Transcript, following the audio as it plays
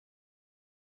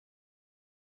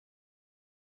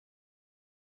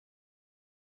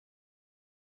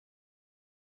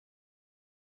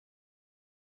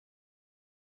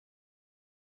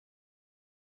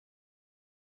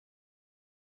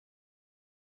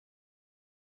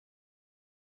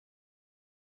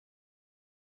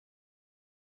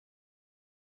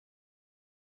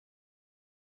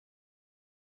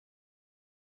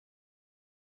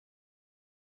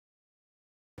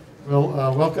Well,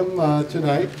 welcome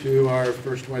tonight to our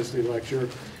first Wednesday lecture.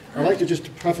 I'd like to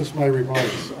just preface my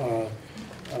remarks.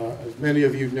 As many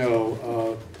of you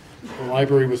know, the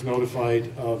library was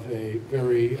notified of a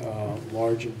very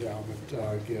large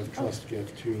endowment trust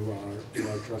gift to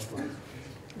our trust fund.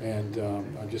 And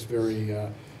I'm just very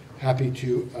happy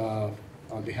to,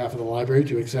 on behalf of the library,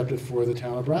 to accept it for the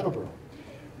town of Brattleboro.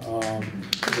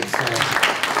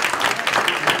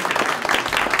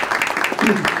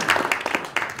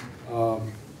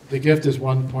 The gift is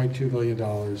 $1.2 million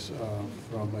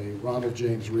from a Ronald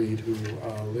James Reed who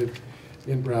lived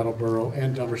in Brattleboro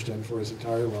and Dummerston for his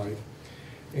entire life.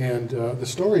 And the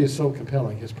story is so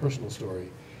compelling, his personal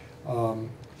story.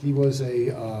 He was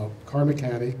a car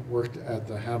mechanic, worked at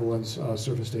the Haviland's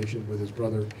service station with his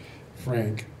brother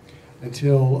Frank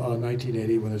until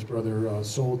 1980 when his brother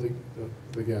sold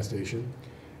the gas station.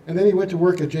 And then he went to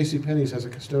work at JCPenney's as a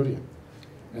custodian.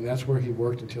 And that's where he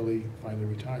worked until he finally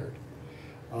retired.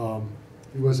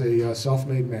 He was a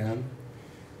self-made man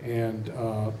and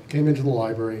came into the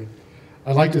library.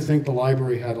 I like to think the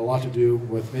library had a lot to do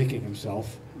with making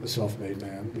himself a self-made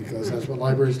man, because that's what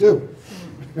libraries do.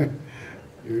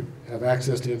 You have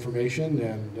access to information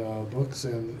and books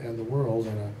and the world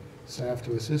and a staff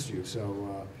to assist you.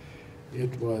 So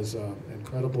it was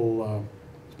incredible.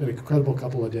 It's been an incredible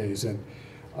couple of days, and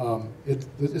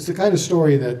it's the kind of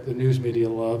story that the news media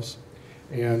loves,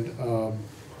 and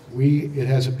it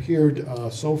has appeared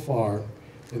so far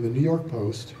in the New York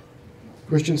Post,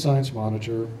 Christian Science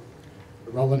Monitor,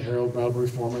 the Rutland Herald, Brattleboro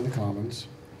Reformer, and the Commons,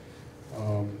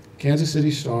 Kansas City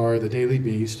Star, the Daily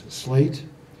Beast, Slate,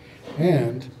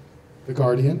 and the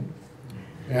Guardian,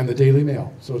 and the Daily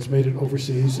Mail. So it's made it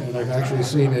overseas, and I've actually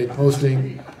seen a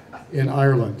posting in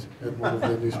Ireland at one of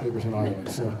the newspapers in Ireland.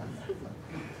 So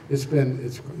it's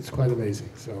quite amazing.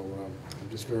 So I'm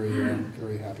just very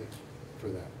very happy for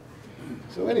that.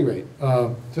 So at any rate,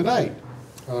 tonight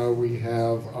we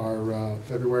have our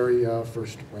February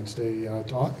 1st Wednesday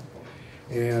talk,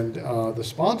 and the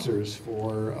sponsors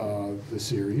for the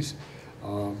series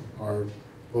are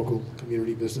local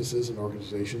community businesses and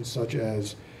organizations such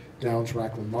as Downs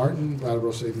Racklin Martin,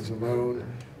 Brattleboro Savings and Loan,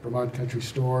 Vermont Country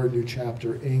Store, New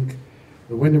Chapter Inc.,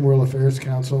 the Wyndham World Affairs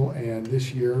Council, and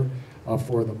this year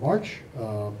for the March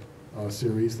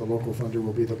series, the local funder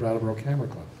will be the Brattleboro Camera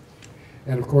Club.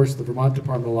 And of course, the Vermont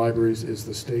Department of Libraries is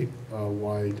the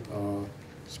statewide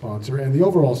sponsor, and the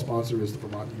overall sponsor is the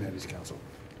Vermont Humanities Council.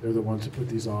 They're the ones who put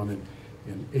these on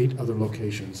in 8 other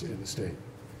locations in the state.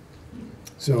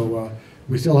 So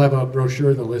we still have a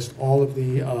brochure that lists all of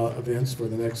the events for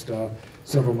the next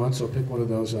several months, so pick one of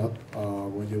those up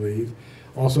when you leave.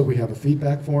 Also, we have a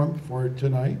feedback form for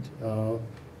tonight.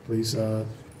 Please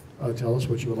tell us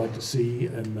what you would like to see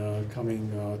in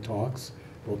coming talks.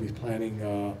 We'll be planning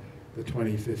the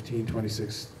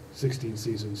 2015-2016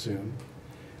 season soon.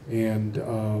 And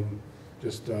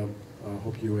just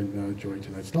hope you enjoy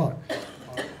tonight's talk.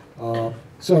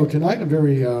 So tonight I'm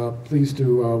very pleased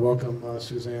to welcome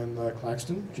Susanne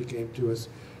Claxton. She came to us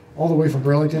all the way from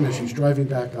Burlington, and she's driving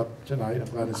back up tonight. I'm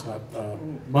glad it's not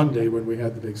Monday when we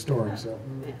had the big storm. So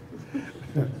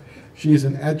she is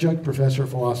an adjunct professor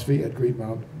of philosophy at Green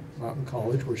Mountain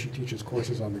College, where she teaches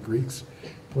courses on the Greeks,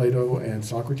 Plato, and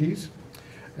Socrates.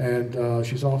 And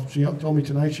she told me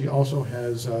tonight she also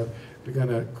has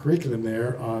begun a curriculum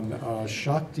there on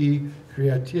Shakti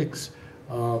Kriyatik's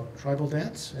tribal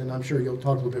dance, and I'm sure you'll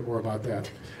talk a little bit more about that,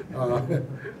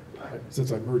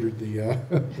 since I murdered the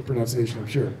pronunciation, I'm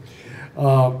sure.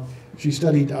 She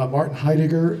studied Martin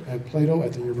Heidegger and Plato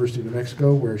at the University of New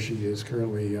Mexico, where she is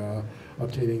currently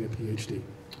obtaining a PhD.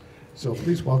 So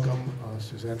please welcome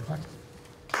Susanne Claxton.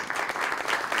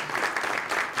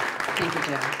 Thank you,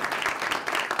 Joe.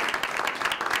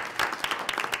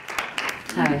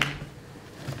 Hi.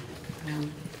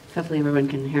 Hopefully everyone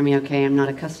can hear me okay. I'm not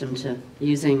accustomed to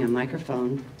using a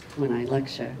microphone when I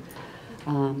lecture.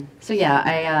 So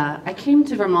yeah, I came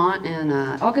to Vermont in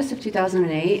August of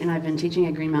 2008, and I've been teaching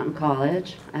at Green Mountain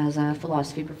College as a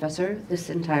philosophy professor this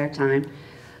entire time.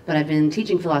 But I've been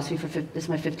teaching philosophy for this is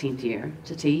my 15th year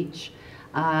to teach.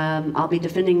 I'll be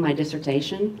defending my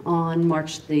dissertation on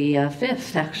March the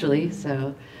 5th, actually,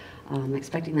 so I'm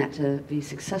expecting that to be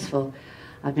successful.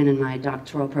 I've been in my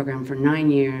doctoral program for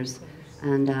 9 years,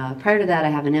 and prior to that I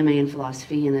have an MA in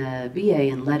philosophy and a BA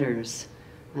in letters,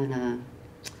 and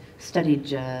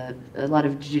studied a lot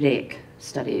of Judaic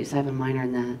studies. I have a minor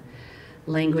in that.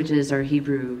 Languages are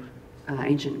Hebrew,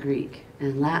 ancient Greek,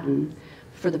 and Latin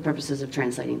for the purposes of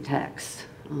translating text.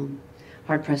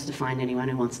 Hard-pressed to find anyone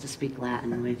who wants to speak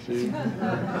Latin with you.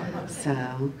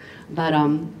 So, but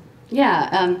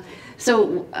Yeah, this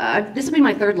will be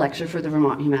my third lecture for the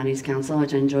Vermont Humanities Council,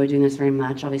 which I enjoy doing this very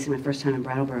much. Obviously my first time in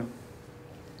Brattleboro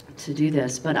to do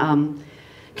this, but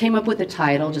came up with the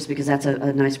title just because that's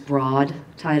a nice broad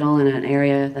title in an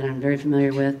area that I'm very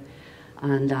familiar with.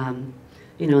 And,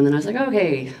 you know, and then I was like,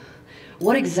 okay,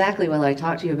 what exactly will I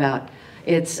talk to you about?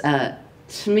 It's, to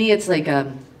me, it's like,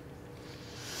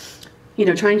 you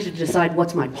know, trying to decide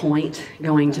what's my point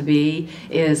going to be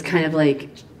is kind of like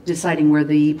deciding where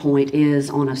the point is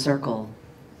on a circle.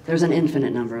 There's an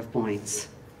infinite number of points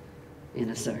in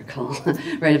a circle,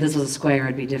 right? If this was a square,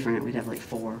 it'd be different. We'd have like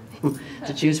 4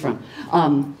 to choose from.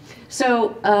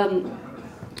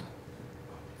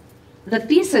 The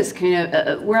thesis kind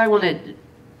of, where I want to,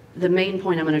 the main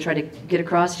point I'm going to try to get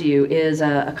across to you is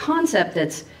a concept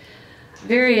that's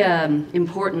very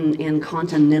important in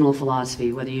continental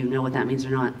philosophy, whether you know what that means or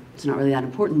not. It's not really that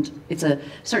important. It's a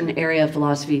certain area of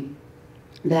philosophy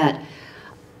that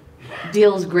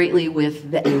deals greatly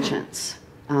with the ancients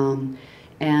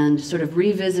and sort of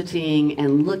revisiting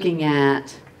and looking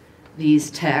at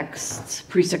these texts,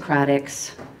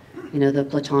 pre-Socratics, you know, the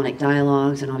Platonic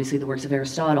dialogues, and obviously the works of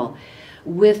Aristotle,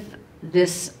 with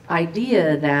this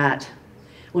idea that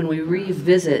when we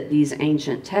revisit these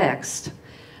ancient texts,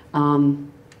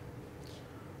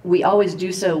 we always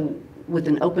do so with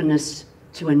an openness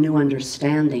to a new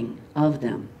understanding of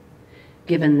them,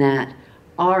 given that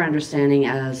our understanding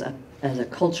as a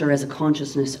culture, as a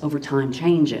consciousness over time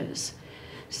changes.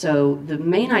 So the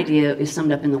main idea is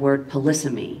summed up in the word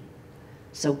polysemy,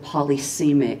 so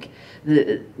polysemic,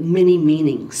 the many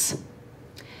meanings.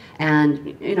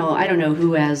 And, you know, I don't know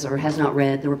who has or has not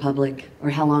read The Republic or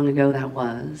how long ago that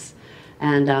was.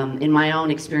 And in my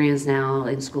own experience now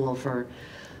in school for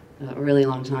a really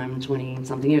long time,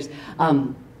 20-something years,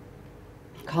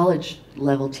 college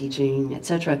level teaching,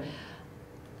 etc.,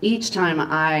 each time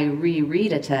I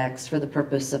reread a text for the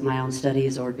purpose of my own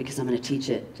studies or because I'm going to teach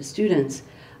it to students,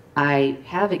 I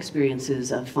have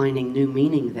experiences of finding new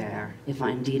meaning there, if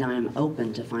indeed I'm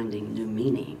open to finding new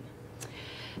meaning.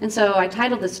 And so I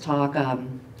titled this talk,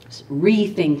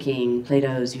 Rethinking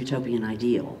Plato's Utopian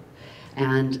Ideal,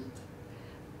 and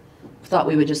thought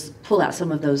we would just pull out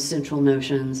some of those central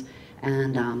notions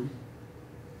and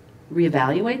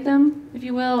reevaluate them, if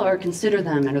you will, or consider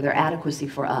them and their adequacy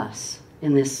for us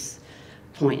in this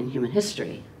point in human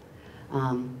history,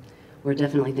 where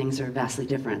definitely things are vastly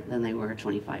different than they were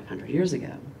 2,500 years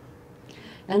ago.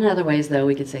 And in other ways, though,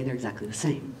 we could say they're exactly the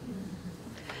same.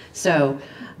 So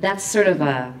that's sort of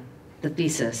the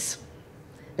thesis,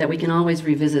 that we can always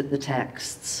revisit the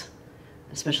texts,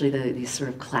 especially these sort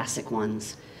of classic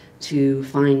ones, to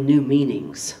find new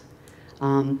meanings.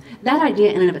 That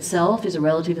idea in and of itself is a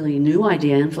relatively new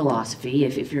idea in philosophy.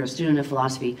 If you're a student of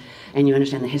philosophy and you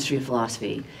understand the history of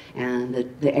philosophy and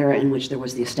the era in which there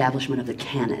was the establishment of the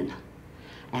canon,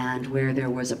 and where there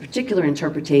was a particular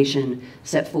interpretation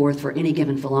set forth for any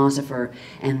given philosopher,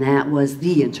 and that was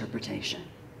the interpretation.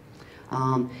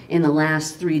 In the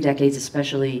last 3 decades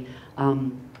especially,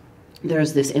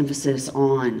 there's this emphasis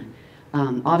on,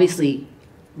 obviously,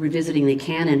 revisiting the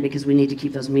canon because we need to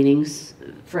keep those meanings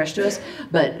fresh to us,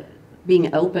 but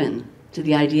being open to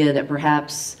the idea that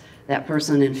perhaps that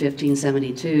person in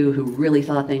 1572 who really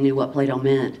thought they knew what Plato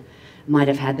meant might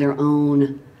have had their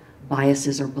own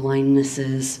biases or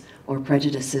blindnesses or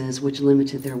prejudices which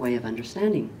limited their way of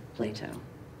understanding Plato.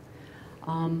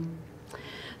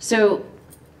 So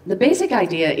the basic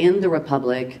idea in the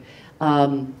Republic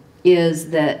is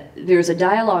that there's a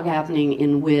dialogue happening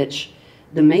in which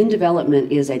the main development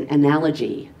is an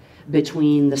analogy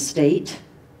between the state,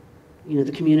 you know,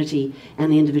 the community,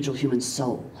 and the individual human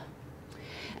soul.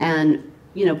 And,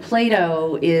 you know,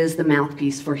 Plato is the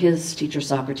mouthpiece for his teacher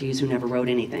Socrates, who never wrote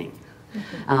anything.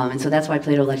 And so that's why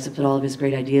Plato likes to put all of his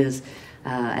great ideas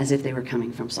as if they were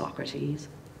coming from Socrates.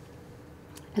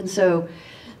 And so,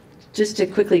 just to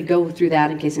quickly go through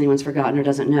that in case anyone's forgotten or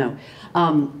doesn't know,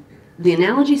 the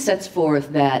analogy sets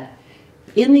forth that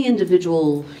in the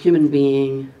individual human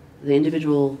being, the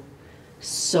individual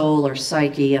soul or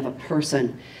psyche of a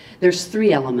person, there's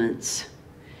 3 elements.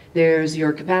 There's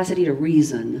your capacity to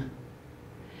reason,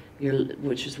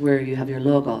 which is where you have your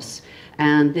logos,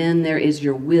 and then there is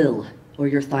your will, or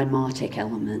your thymotic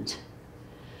element,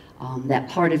 that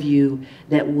part of you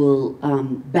that will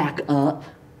back up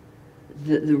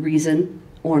the reason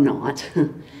or not.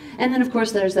 And then, of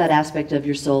course, there's that aspect of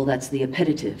your soul that's the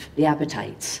appetitive, the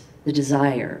appetites, the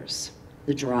desires,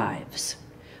 the drives,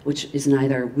 which is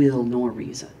neither will nor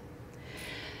reason.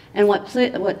 And what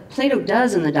Plato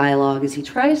does in the dialogue is he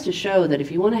tries to show that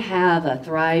if you want to have a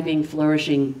thriving,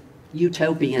 flourishing,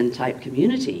 utopian type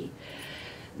community,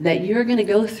 that you're going to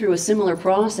go through a similar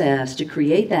process to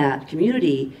create that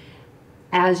community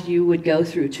as you would go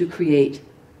through to create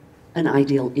an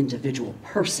ideal individual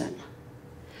person.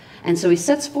 And so he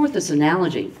sets forth this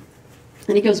analogy,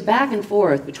 and he goes back and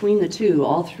forth between the two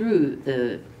all through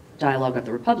the dialogue of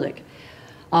the Republic.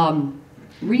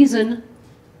 Reason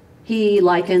he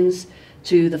likens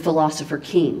to the philosopher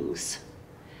kings.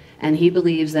 And he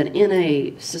believes that in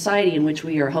a society in which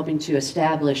we are hoping to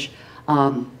establish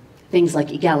things like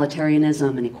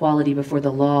egalitarianism and equality before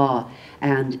the law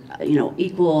and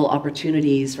equal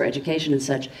opportunities for education and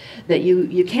such, that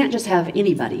you can't just have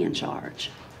anybody in charge.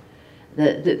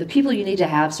 The people you need to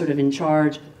have sort of in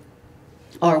charge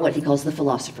are what he calls the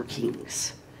philosopher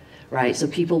kings, right? So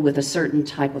people with a certain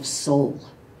type of soul.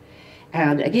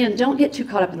 And again, don't get too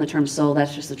caught up in the term soul.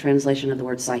 That's just the translation of the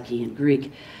word psyche in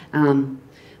Greek.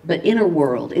 But inner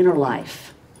world, inner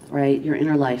life, right? Your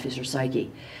inner life is your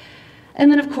psyche.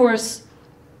 And then, of course,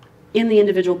 in the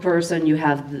individual person, you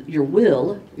have your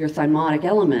will, your thymotic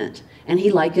element. And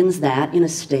he likens that in a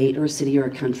state or a city or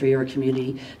a country or a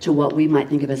community to what we might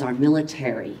think of as our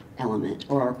military element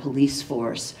or our police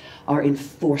force, our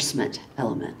enforcement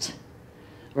element,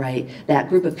 right? That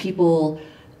group of people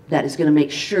that is going to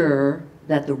make sure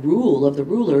that the rule of the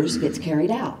rulers gets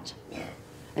carried out.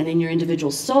 And in your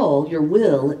individual soul, your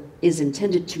will is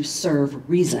intended to serve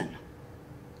reason.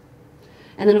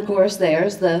 And then, of course,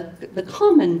 there's the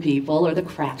common people, or the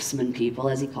craftsman people,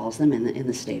 as he calls them in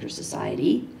the state or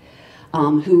society,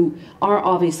 who are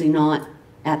obviously not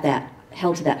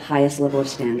held to that highest level of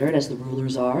standard as the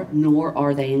rulers are, nor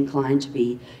are they inclined to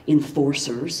be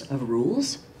enforcers of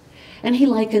rules. And he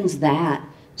likens that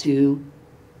to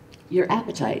your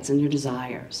appetites and your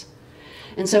desires.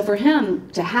 And so for him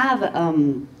to have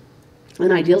an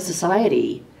ideal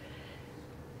society,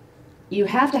 you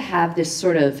have to have this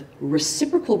sort of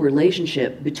reciprocal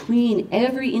relationship between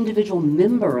every individual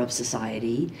member of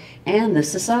society and the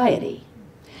society.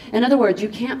 In other words, you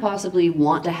can't possibly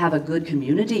want to have a good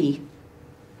community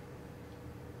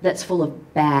that's full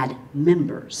of bad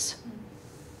members.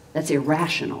 That's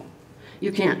irrational.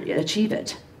 You can't achieve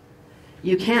it.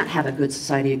 You can't have a good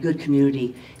society, a good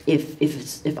community,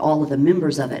 if all of the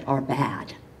members of it are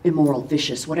bad, immoral,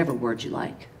 vicious, whatever word you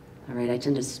like. All right, I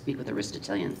tend to speak with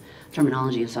Aristotelian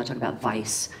terminology, so I talk about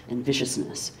vice and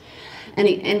viciousness. And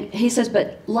he says,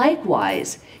 but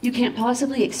likewise, you can't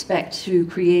possibly expect to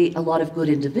create a lot of good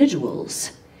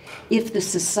individuals if the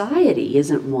society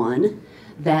isn't one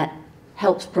that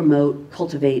helps promote,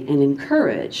 cultivate, and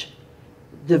encourage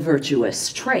the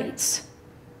virtuous traits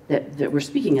that we're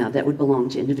speaking of that would belong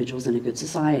to individuals in a good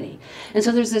society. And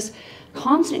so there's this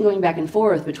constant going back and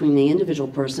forth between the individual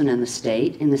person and the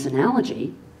state in this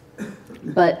analogy,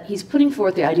 but he's putting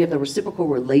forth the idea of the reciprocal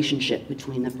relationship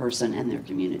between the person and their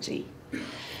community.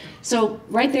 So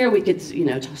right there we could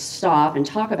stop and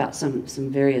talk about some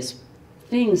various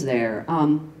things there.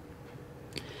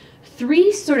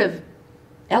 Three sort of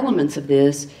elements of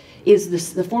this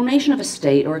is the formation of a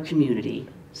state or a community.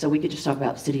 So we could just talk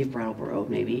about the city of Brattleboro,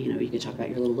 maybe. You could talk about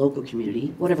your little local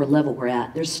community, whatever level we're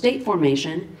at. There's state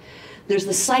formation. There's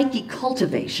the psyche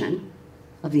cultivation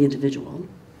of the individual.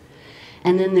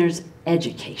 And then there's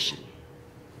education.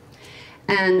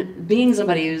 And being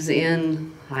somebody who's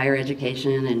in higher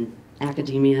education and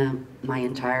academia my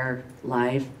entire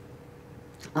life,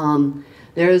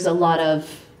 there's a lot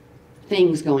of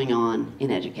things going on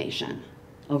in education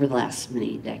over the last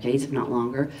many decades, if not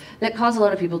longer, that cause a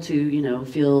lot of people to,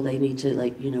 feel they need to,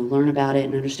 learn about it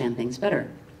and understand things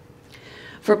better.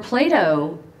 For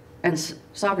Plato and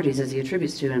Socrates, as he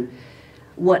attributes to him,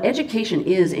 what education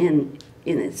is in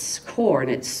its core, in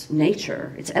its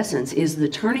nature, its essence, is the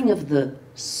turning of the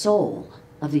soul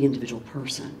of the individual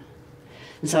person.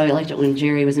 And so I liked it when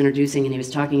Jerry was introducing and he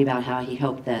was talking about how he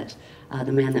hoped that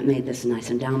the man that made this nice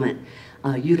endowment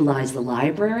utilized the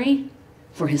library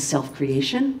for his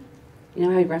self-creation. You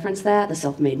know how he referenced that? The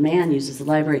self-made man uses the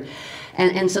library.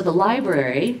 And so the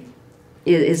library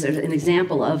is an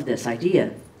example of this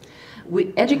idea.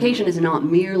 Education is not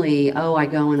merely, I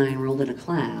go and I enrolled in a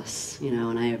class,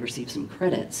 and I have received some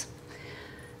credits.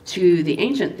 To the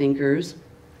ancient thinkers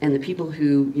and the people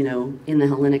who, in the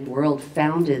Hellenic world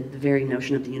founded the very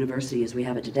notion of the university as we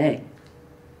have it today,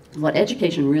 what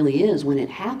education really is, when it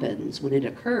happens, when it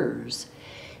occurs,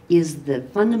 is the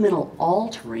fundamental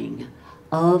altering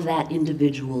of that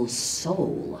individual's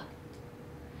soul.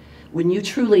 When you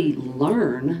truly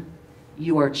learn,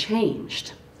 you are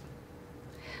changed.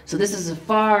 So this is a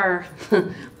far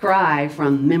cry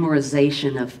from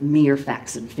memorization of mere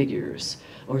facts and figures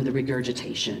or the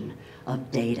regurgitation of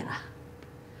data.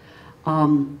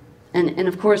 And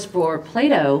of course, for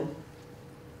Plato,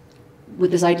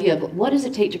 with this idea of what does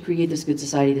it take to create this good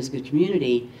society, this good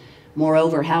community?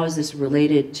 Moreover, how is this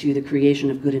related to the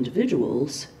creation of good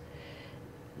individuals?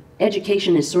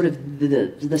 Education is sort of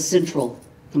the central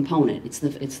component. It's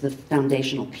the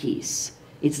foundational piece.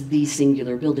 It's the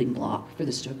singular building block for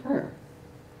this to occur.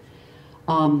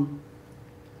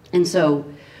 And so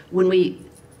when we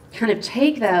kind of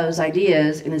take those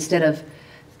ideas and instead of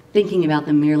thinking about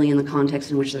them merely in the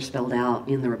context in which they're spelled out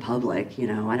in the Republic, you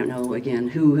know, I don't know, again,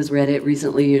 who has read it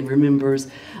recently and remembers,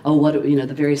 oh, what, you know,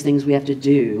 the various things we have to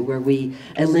do, where we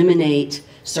eliminate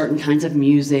certain kinds of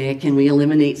music and we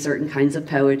eliminate certain kinds of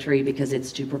poetry because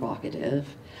it's too provocative.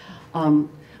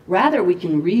 Rather, we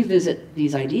can revisit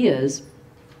these ideas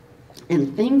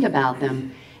and think about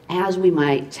them as we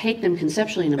might take them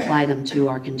conceptually and apply them to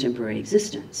our contemporary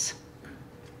existence.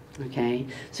 Okay,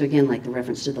 so again, like the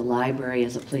reference to the library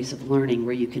as a place of learning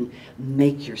where you can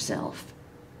make yourself,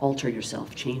 alter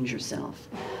yourself, change yourself.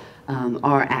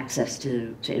 Our access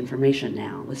to information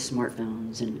now with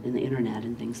smartphones and the internet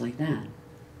and things like that.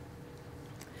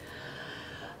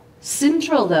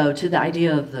 Central, though, to the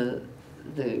idea of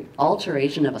the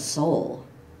alteration of a soul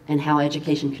and how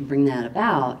education can bring that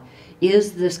about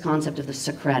is this concept of the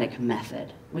Socratic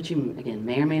method, which you, again,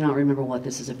 may or may not remember what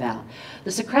this is about.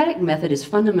 The Socratic method is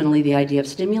fundamentally the idea of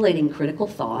stimulating critical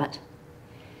thought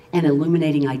and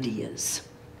illuminating ideas.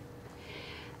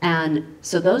 And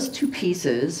so those two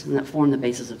pieces, and that form the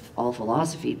basis of all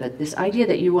philosophy, but this idea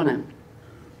that you want to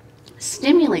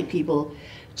stimulate people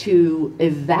to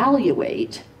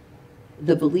evaluate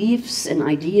the beliefs and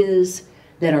ideas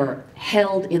that are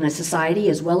held in a society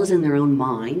as well as in their own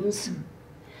minds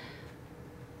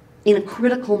in a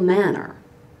critical manner.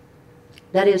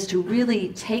 That is, to really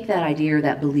take that idea or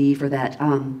that belief or that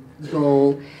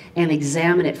goal and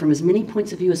examine it from as many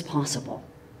points of view as possible.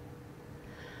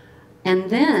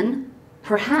 And then,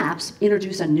 perhaps,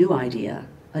 introduce a new idea,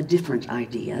 a different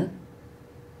idea,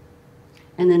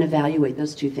 and then evaluate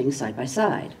those two things side by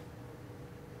side.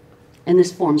 And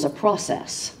this forms a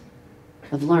process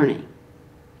of learning.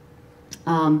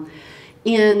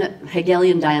 In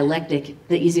Hegelian dialectic,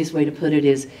 the easiest way to put it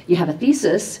is you have a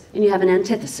thesis and you have an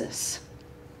antithesis.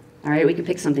 All right, we can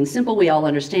pick something simple we all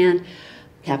understand,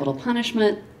 capital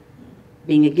punishment,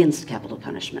 being against capital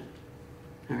punishment.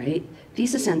 All right,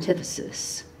 thesis,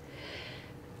 antithesis.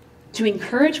 To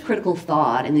encourage critical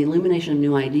thought and the illumination of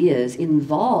new ideas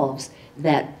involves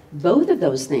that both of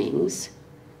those things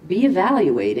be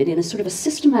evaluated in a sort of a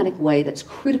systematic way that's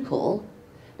critical,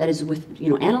 that is with, you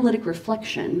know, analytic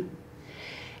reflection,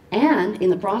 and in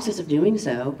the process of doing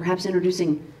so, perhaps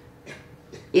introducing,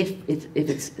 if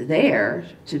it's there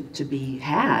to be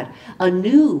had, a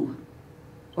new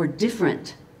or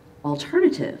different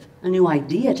alternative, a new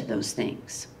idea to those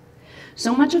things.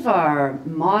 So much of our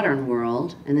modern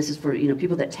world, and this is for, you know,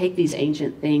 people that take these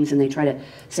ancient things and they try to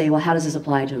say, well, how does this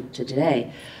apply to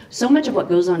today? So much of what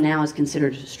goes on now is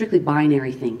considered strictly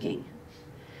binary thinking.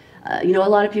 You know, a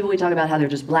lot of people, we talk about how they're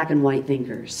just black and white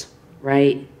thinkers,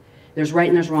 right? There's right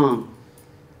and there's wrong,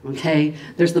 okay?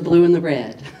 There's the blue and the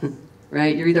red,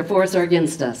 right? You're either for us or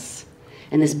against us.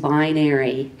 And this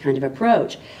binary kind of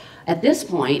approach. At this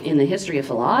point in the history of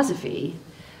philosophy,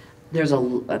 there's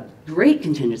a great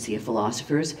contingency of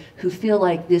philosophers who feel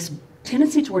like this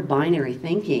tendency toward binary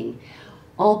thinking,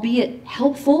 albeit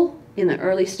helpful in the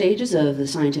early stages of the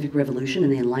scientific revolution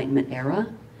and the Enlightenment era,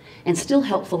 and still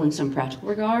helpful in some practical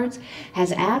regards,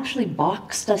 has actually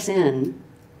boxed us in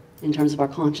terms of our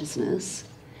consciousness,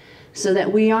 so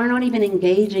that we are not even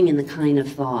engaging in the kind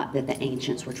of thought that the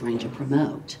ancients were trying to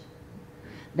promote.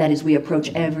 That is, we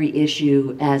approach every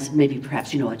issue as maybe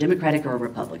perhaps, you know, a Democratic or a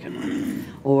Republican one,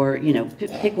 or, you know,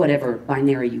 pick whatever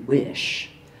binary you wish.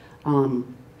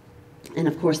 And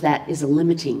of course, that is a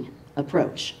limiting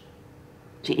approach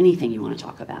to anything you want to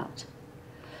talk about.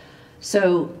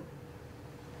 So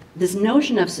this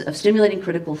notion of stimulating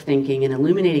critical thinking and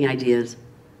illuminating ideas,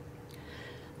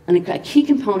 and a key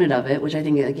component of it, which I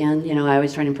think, again, you know, I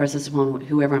always try to impress this upon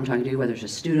whoever I'm talking to, whether it's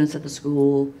just students at the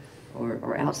school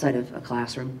or outside of a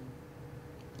classroom,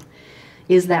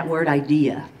 is that word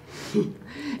idea.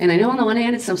 And I know on the one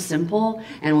hand it's so simple,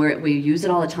 and we use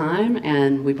it all the time,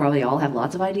 and we probably all have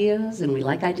lots of ideas, and we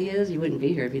like ideas. You wouldn't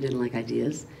be here if you didn't like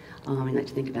ideas. We like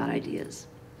to think about ideas.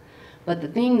 But the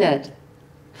thing that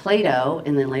Plato,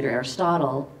 and then later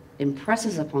Aristotle,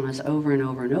 impresses upon us over and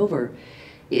over and over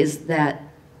is that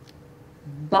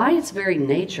by its very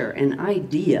nature, an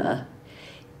idea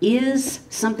is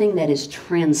something that is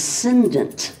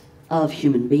transcendent of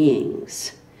human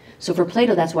beings. So for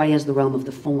Plato, that's why he has the realm of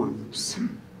the forms,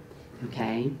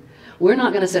 okay? We're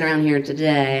not going to sit around here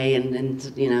today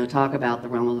and you know, talk about the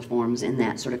realm of the forms in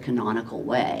that sort of canonical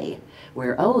way,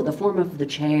 where, oh, the form of the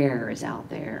chair is out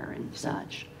there and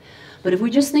such. But if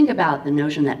we just think about the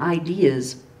notion that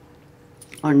ideas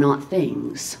are not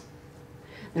things,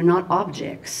 they're not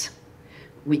objects,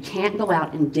 we can't go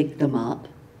out and dig them up.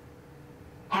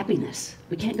 Happiness,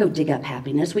 we can't go dig up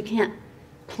happiness. We can't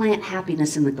plant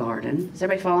happiness in the garden. Is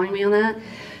everybody following me on that?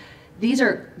 These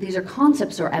are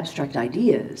concepts or abstract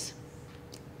ideas.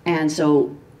 And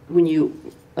so when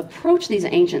you approach these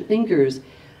ancient thinkers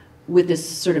with this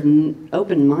sort of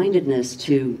open-mindedness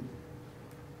to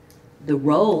the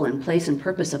role and place and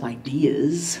purpose of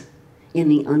ideas in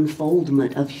the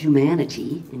unfoldment of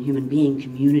humanity, in human being,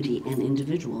 community, and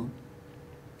individual,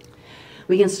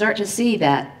 we can start to see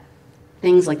that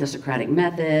things like the Socratic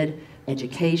method,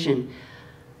 education,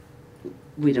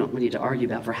 we need to argue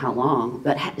about for how long,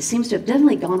 but it seems to have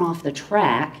definitely gone off the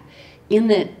track in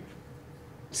that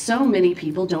so many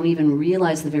people don't even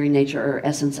realize the very nature or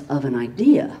essence of an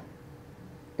idea.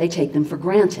 They take them for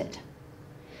granted.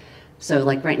 So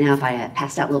like right now, if I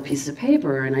passed out little pieces of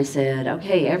paper and I said,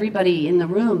 okay, everybody in the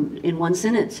room in one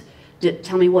sentence,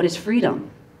 tell me what is freedom.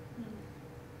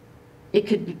 It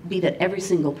could be that every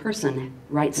single person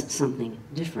writes something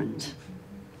different.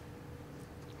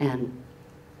 And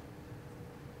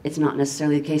it's not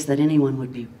necessarily the case that anyone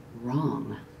would be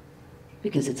wrong,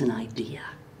 because it's an idea.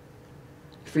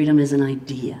 Freedom is an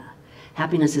idea.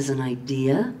 Happiness is an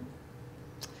idea.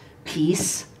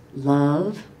 Peace,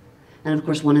 love, and of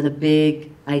course one of the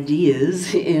big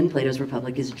ideas in Plato's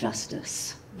Republic is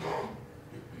justice.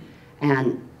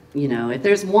 And you know, if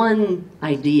there's one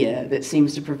idea that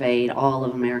seems to pervade all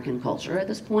of American culture at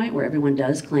this point, where everyone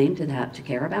does claim to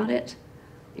care about it,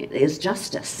 it is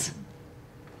justice.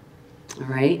 All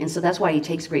right? And so that's why he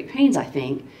takes great pains, I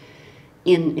think,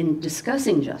 in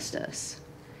discussing justice.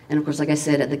 And of course, like I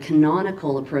said, the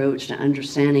canonical approach to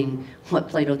understanding what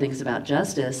Plato thinks about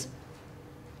justice,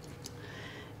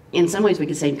 in some ways we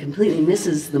could say completely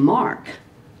misses the mark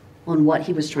on what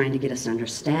he was trying to get us to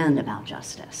understand about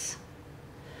justice.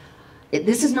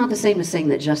 This is not the same as saying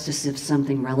that justice is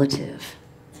something relative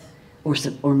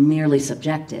or merely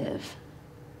subjective,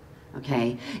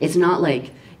 okay? It's not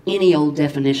like any old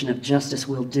definition of justice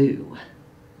will do.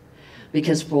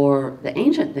 Because for the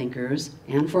ancient thinkers,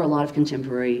 and for a lot of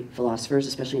contemporary philosophers,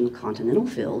 especially in the continental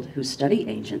field, who study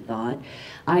ancient thought,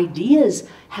 ideas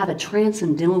have a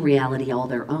transcendental reality all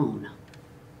their own,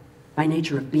 by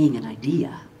nature of being an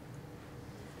idea.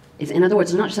 In other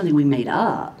words, it's not something we made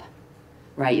up.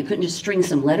 Right? You couldn't just string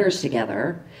some letters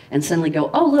together and suddenly go,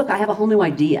 oh, look, I have a whole new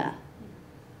idea.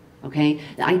 Okay?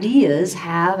 The ideas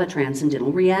have a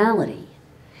transcendental reality.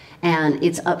 And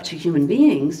it's up to human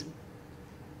beings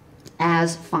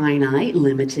as finite,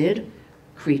 limited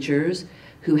creatures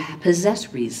who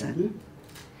possess reason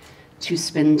to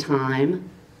spend time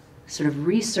sort of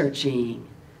researching,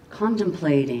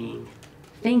 contemplating,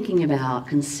 thinking about,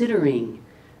 considering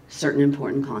certain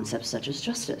important concepts such as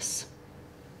justice.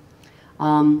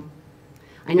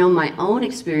 I know my own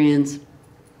experience,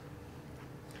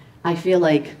 I feel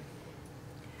like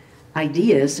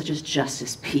ideas such as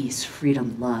justice, peace,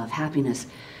 freedom, love, happiness,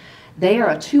 they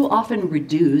are too often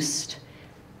reduced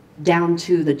down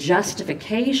to the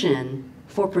justification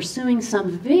for pursuing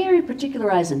some very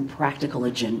particularized and practical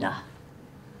agenda.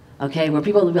 Okay, where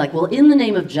people will be like, well, in the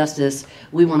name of justice,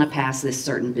 we want to pass this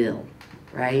certain bill,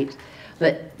 right?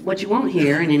 But what you won't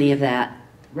hear in any of that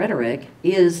rhetoric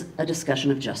is a discussion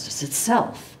of justice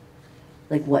itself.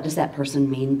 Like, what does that person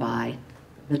mean by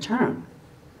the term?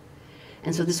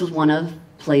 And so this was one of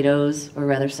Plato's, or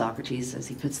rather Socrates, as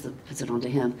he puts it onto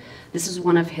him, this is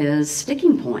one of his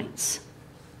sticking points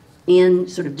in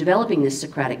sort of developing this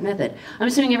Socratic method. I'm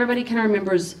assuming everybody kind of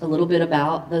remembers a little bit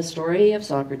about the story of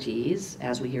Socrates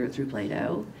as we hear it through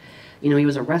Plato. You know, he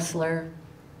was a wrestler,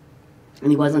 and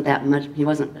he wasn't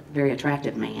a very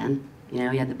attractive man. You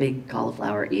know, he had the big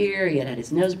cauliflower ear, he had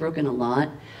his nose broken a lot.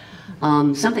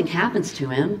 Something happens to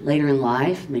him later in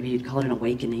life, maybe you'd call it an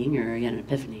awakening or he had an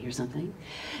epiphany or something,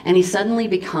 and he suddenly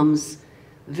becomes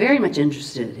very much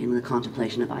interested in the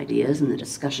contemplation of ideas and the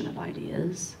discussion of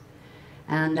ideas.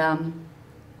 And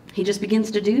he just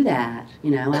begins to do that,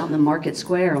 you know, out in the market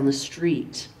square on the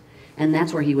street. And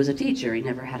that's where he was a teacher. He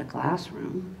never had a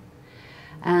classroom.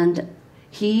 And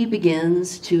he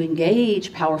begins to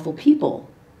engage powerful people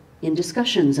in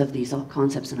discussions of these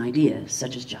concepts and ideas,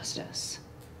 such as justice,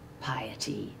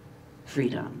 piety,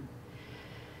 freedom.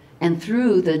 And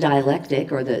through the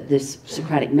dialectic, or this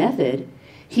Socratic method,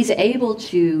 he's able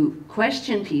to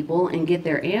question people and get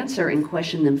their answer and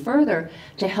question them further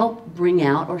to help bring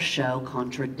out or show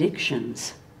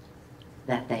contradictions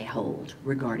that they hold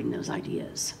regarding those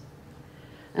ideas.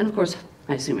 And of course,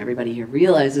 I assume everybody here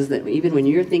realizes that even when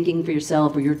you're thinking for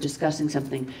yourself or you're discussing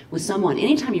something with someone,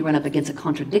 anytime you run up against a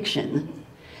contradiction,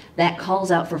 that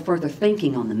calls out for further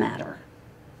thinking on the matter.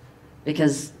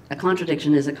 Because a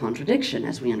contradiction is a contradiction,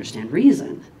 as we understand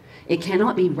reason. It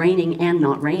cannot be raining and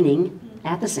not raining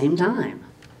at the same time.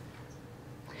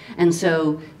 And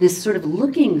so this sort of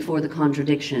looking for the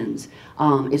contradictions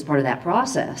is part of that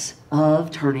process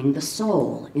of turning the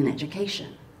soul in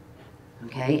education.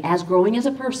 Okay, as growing as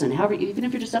a person, however, even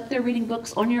if you're just up there reading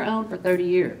books on your own for 30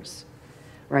 years,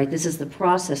 right? This is the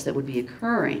process that would be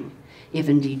occurring if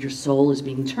indeed your soul is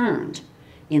being turned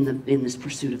in this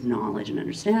pursuit of knowledge and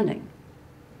understanding.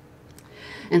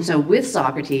 And so with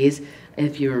Socrates,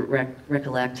 if you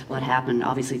recollect what happened,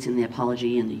 obviously it's in the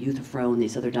Apology and the Euthyphro and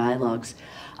these other dialogues,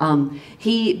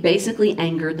 he basically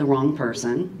angered the wrong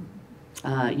person,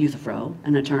 Euthyphro,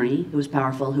 an attorney who was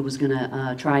powerful, who was going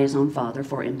to try his own father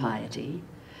for impiety.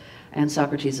 And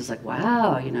Socrates is like,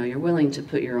 wow, you know, you're willing to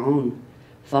put your own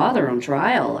father on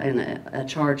trial and a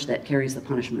charge that carries the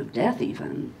punishment of death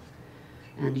even.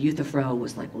 And Euthyphro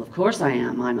was like, well, of course I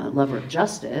am. I'm a lover of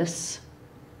justice.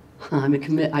 I'm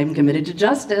committed to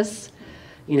justice.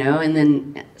 You know, and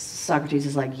then Socrates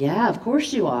is like, yeah, of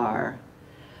course you are.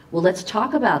 Well, let's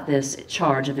talk about this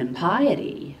charge of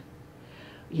impiety.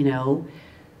 You know,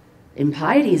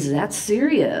 impiety, that's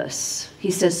serious.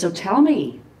 He says, so tell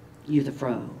me,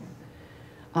 Euthyphro,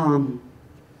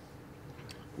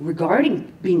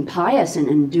 regarding being pious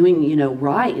and doing, you know,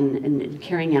 right and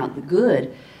carrying out the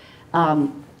good,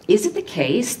 is it the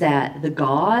case that the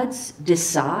gods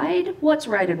decide what's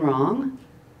right and wrong,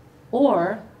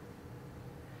 or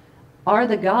are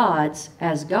the gods,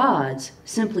 as gods,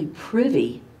 simply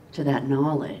privy to that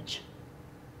knowledge?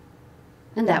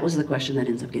 And that was the question that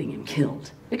ends up getting him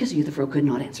killed, because Euthyphro could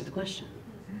not answer the question.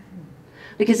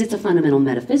 Because it's a fundamental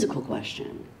metaphysical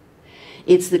question.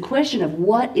 It's the question of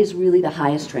what is really the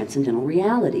highest transcendental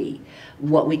reality.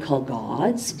 What we call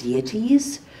gods,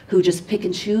 deities, who just pick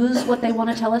and choose what they want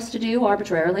to tell us to do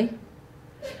arbitrarily?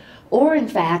 Or in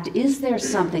fact, is there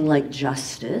something like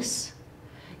justice?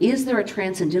 Is there a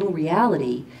transcendental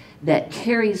reality that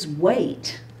carries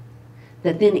weight,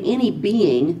 that then any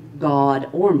being, God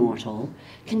or mortal,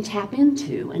 can tap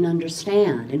into and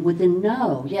understand and would then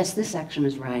know, yes, this action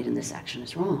is right and this action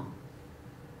is wrong?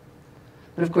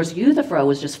 But of course, Euthyphro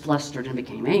was just flustered and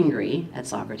became angry at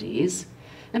Socrates,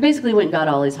 and basically went and got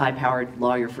all his high-powered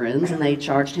lawyer friends, and they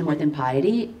charged him with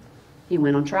impiety. He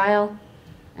went on trial,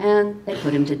 and they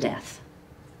put him to death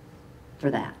for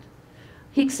that.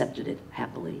 He accepted it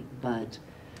happily,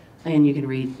 and you can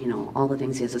read, you know, all the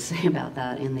things he has to say about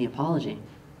that in the Apology.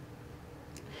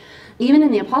 Even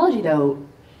in the Apology, though,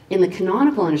 in the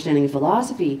canonical understanding of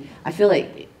philosophy, I feel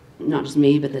like, not just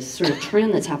me, but this sort of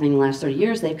trend that's happening in the last 30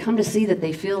 years, they've come to see that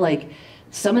they feel like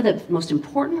some of the most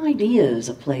important ideas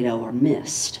of Plato are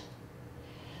missed.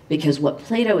 Because what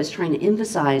Plato is trying to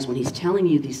emphasize when he's telling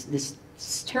you this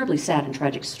terribly sad and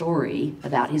tragic story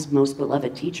about his most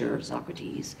beloved teacher,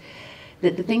 Socrates,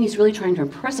 that the thing he's really trying to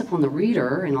impress upon the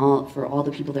reader and for all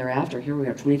the people thereafter, here we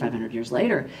are 2,500 years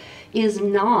later, is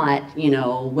not, you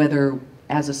know, whether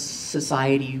as a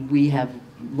society we have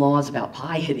laws about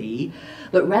piety,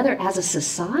 but rather as a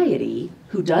society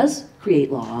who does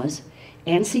create laws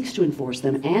and seeks to enforce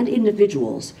them, and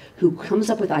individuals who comes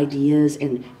up with ideas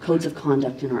and codes of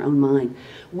conduct in our own mind,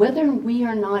 whether we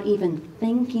are not even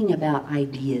thinking about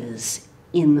ideas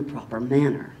in the proper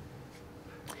manner.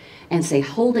 And say,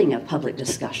 holding a public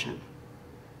discussion,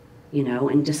 you know,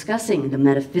 and discussing the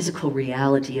metaphysical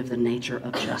reality of the nature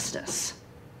of justice,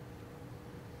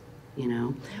 you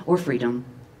know, or freedom,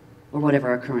 or whatever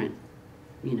our current,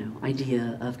 you know,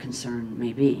 idea of concern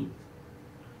may be.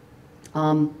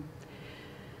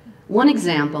 One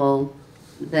example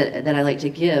that I like to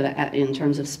give in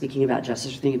terms of speaking about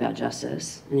justice or thinking about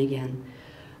justice, and again,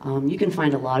 you can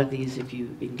find a lot of these if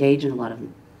you engage in a lot of,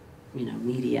 you know,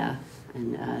 media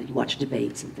and you watch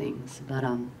debates and things, but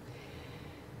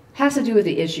has to do with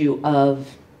the issue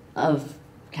of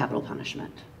capital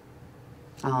punishment.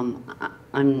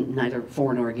 I'm neither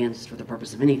for nor against for the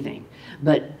purpose of anything,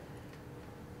 but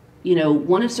you know,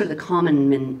 one of sort of the common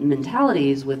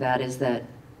mentalities with that is that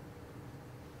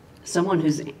someone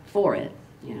who's for it,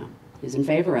 you know, who's in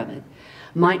favor of it,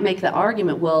 might make the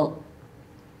argument, well,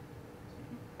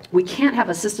 we can't have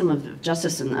a system of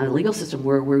justice and a legal system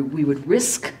where we would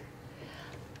risk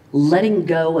letting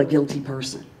go a guilty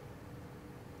person.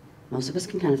 Most of us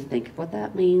can kind of think of what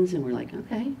that means, and we're like,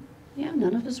 okay, yeah,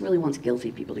 none of us really wants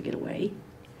guilty people to get away.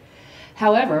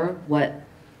 However, what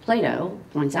Plato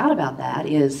points out about that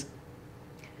is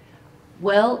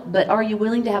Well, but are you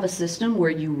willing to have a system where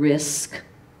you risk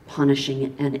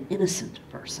punishing an innocent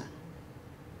person?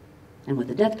 And with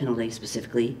the death penalty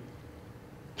specifically,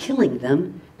 killing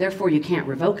them, therefore you can't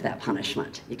revoke that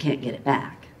punishment. You can't get it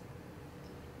back.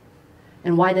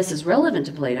 And why this is relevant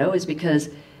to Plato is because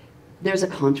there's a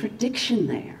contradiction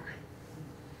there.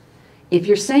 If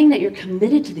you're saying that you're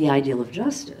committed to the ideal of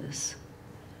justice,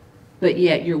 but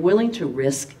yet you're willing to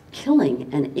risk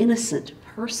killing an innocent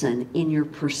person in your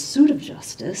pursuit of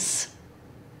justice,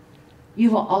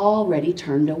 you've already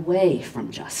turned away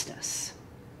from justice.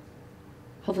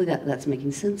 Hopefully that's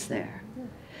making sense there.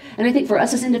 And I think for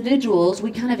us as individuals,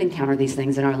 we kind of encounter these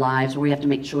things in our lives where we have to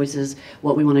make choices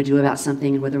what we want to do about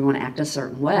something and whether we want to act a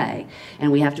certain way.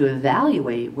 And we have to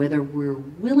evaluate whether we're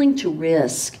willing to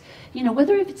risk,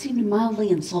 whether if it's even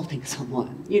mildly insulting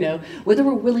someone, whether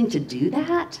we're willing to do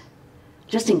that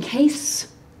just in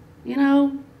case,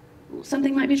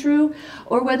 something might be true,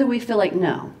 or whether we feel like,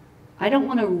 no, I don't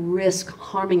want to risk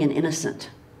harming an innocent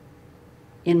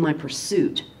in my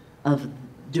pursuit of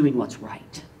doing what's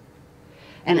right.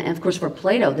 And of course, for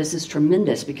Plato, this is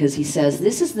tremendous because he says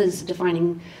this is this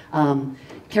defining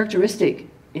characteristic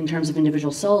in terms of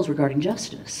individual souls regarding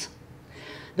justice.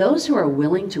 Those who are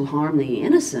willing to harm the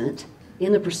innocent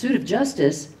in the pursuit of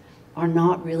justice are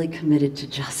not really committed to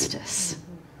justice.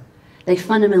 They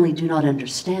fundamentally do not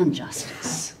understand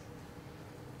justice,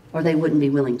 or they wouldn't be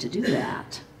willing to do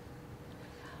that.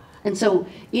 And so,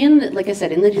 like I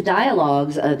said, in the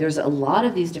dialogues, there's a lot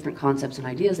of these different concepts and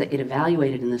ideas that get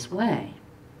evaluated in this way.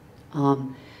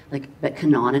 But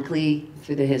canonically,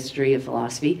 through the history of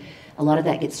philosophy, a lot of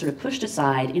that gets sort of pushed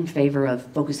aside in favor of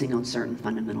focusing on certain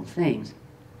fundamental things,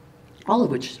 all of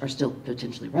which are still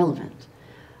potentially relevant.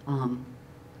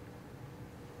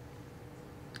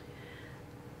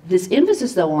 This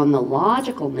emphasis, though, on the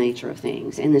logical nature of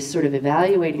things and this sort of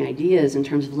evaluating ideas in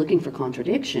terms of looking for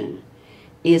contradiction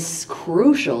is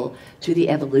crucial to the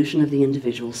evolution of the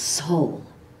individual soul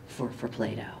for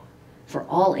Plato, for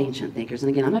all ancient thinkers.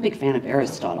 And again, I'm a big fan of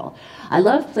Aristotle. I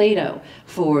love Plato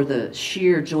for the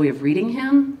sheer joy of reading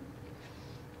him.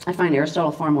 I find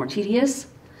Aristotle far more tedious,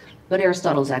 but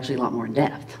Aristotle is actually a lot more in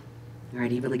depth.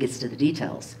 Right? He really gets to the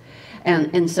details.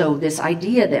 And so this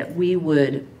idea that we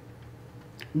would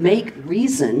make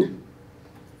reason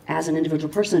as an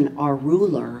individual person our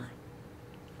ruler,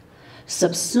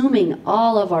 subsuming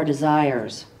all of our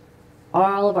desires,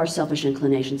 all of our selfish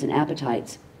inclinations and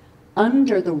appetites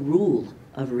under the rule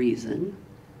of reason,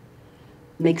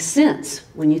 makes sense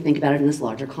when you think about it in this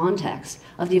larger context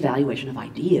of the evaluation of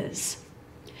ideas.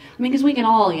 I mean, because we can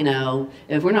all,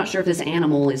 if we're not sure if this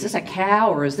animal, is this a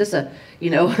cow or is this an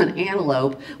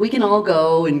antelope, we can all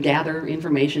go and gather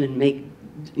information and make,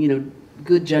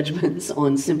 good judgments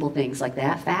on simple things like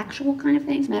that, factual kind of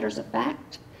things, matters of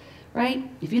fact. Right?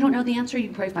 If you don't know the answer, you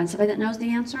can probably find somebody that knows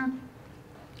the answer.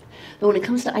 But when it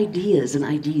comes to ideas and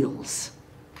ideals,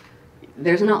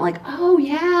 there's not like, oh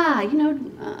yeah,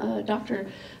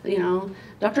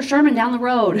 Dr. Sherman down the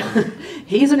road,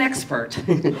 he's an expert.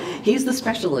 He's the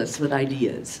specialist with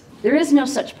ideas. There is no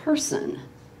such person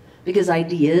because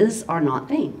ideas are not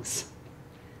things.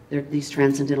 They're these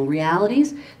transcendental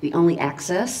realities, the only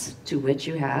access to which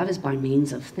you have is by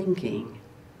means of thinking.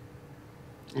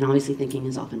 And obviously thinking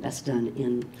is often best done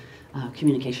in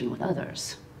communication with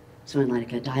others. So in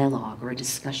like a dialogue or a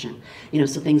discussion.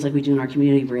 So things like we do in our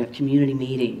community where we have community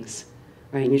meetings,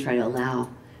 right? And you try to allow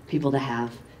people to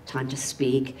have time to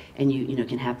speak and you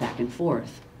can have back and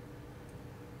forth.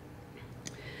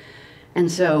 And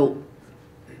so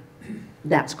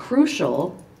that's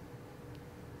crucial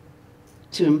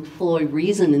to employ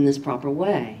reason in this proper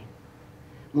way.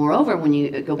 Moreover, when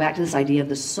you go back to this idea of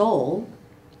the soul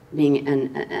being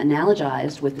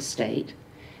analogized with the state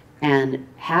and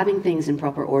having things in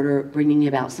proper order, bringing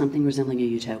about something resembling a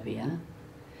utopia.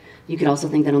 You could also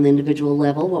think that on the individual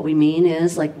level, what we mean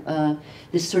is like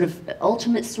this sort of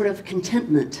ultimate sort of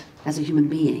contentment as a human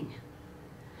being,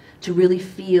 to really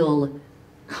feel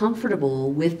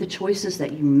comfortable with the choices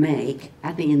that you make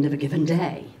at the end of a given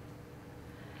day.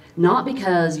 Not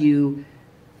because you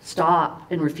stop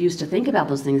and refuse to think about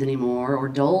those things anymore, or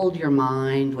dulled your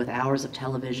mind with hours of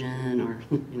television, or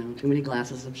too many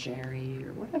glasses of sherry,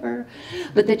 or whatever,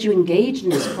 but that you engaged in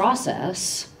this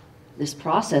process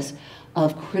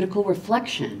of critical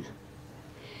reflection,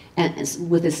 and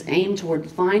with this aim toward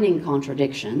finding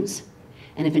contradictions,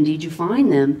 and if indeed you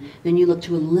find them, then you look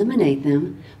to eliminate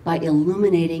them by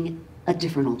illuminating a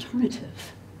different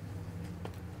alternative.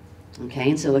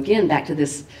 Okay, and so again, back to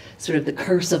this sort of the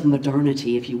curse of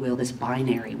modernity, if you will, this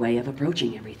binary way of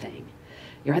approaching everything.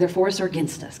 You're either for us or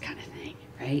against us kind of thing,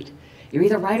 right? You're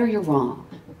either right or you're wrong.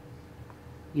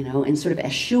 you know, and sort of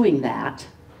eschewing that,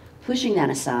 pushing that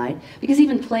aside, because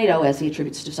even Plato, as he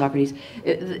attributes to Socrates,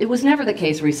 it was never the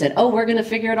case where he said, oh, we're going to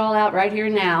figure it all out right here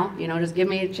and now, you know, just give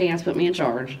me a chance, put me in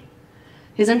charge.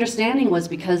 His understanding was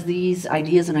because these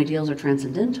ideas and ideals are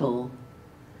transcendental,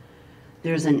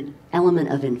 there's an element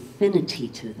of infinity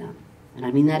to them. And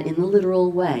I mean that in the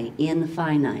literal way,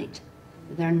 infinite.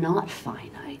 They're not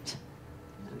finite,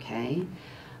 okay?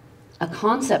 A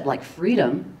concept like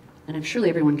freedom, and I'm sure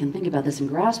everyone can think about this and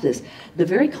grasp this, the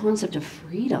very concept of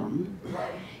freedom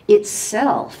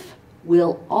itself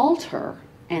will alter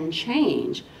and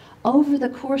change over the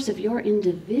course of your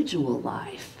individual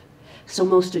life. So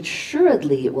most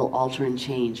assuredly it will alter and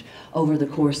change over the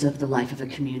course of the life of a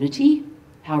community,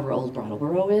 however old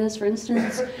Brattleboro is, for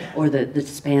instance, or the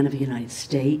span of the United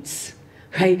States,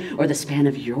 right? Or the span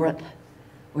of Europe,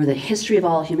 or the history of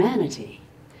all humanity.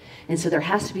 And so there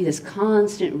has to be this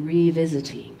constant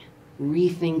revisiting,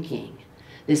 rethinking,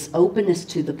 this openness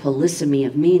to the polysemy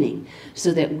of meaning,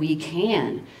 so that we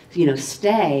can, you know,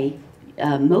 stay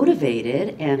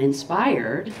motivated and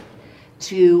inspired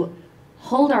to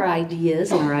hold our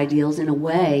ideas and our ideals in a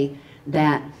way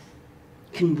that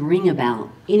can bring about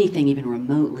anything even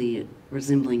remotely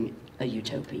resembling a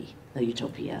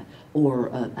utopia, or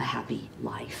a happy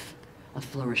life, a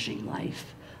flourishing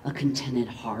life, a contented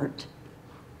heart.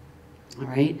 All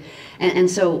right? And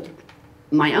so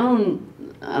my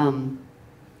own,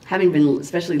 having been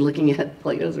especially looking at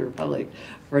Plato's Republic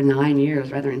for 9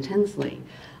 years rather intensely,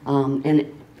 and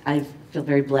I feel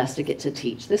very blessed to get to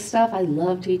teach this stuff. I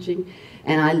love teaching,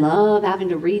 and I love having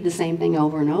to read the same thing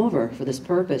over and over for this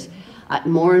purpose.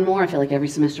 More and more, I feel like every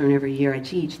semester and every year I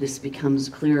teach, this becomes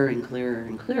clearer and clearer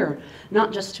and clearer,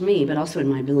 not just to me, but also in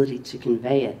my ability to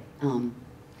convey it. And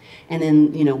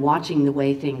then, you know, watching the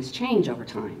way things change over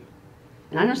time.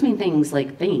 And I don't just mean things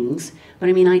like things, but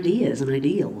I mean ideas and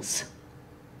ideals.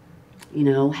 You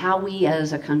know, how we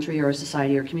as a country or a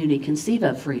society or community conceive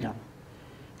of freedom,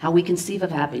 how we conceive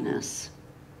of happiness.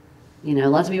 You know,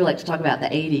 lots of people like to talk about the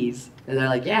 80s, and they're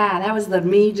like, yeah, that was the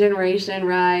me generation,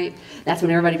 right? That's when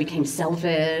everybody became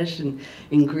selfish and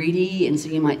greedy, and so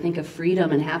you might think of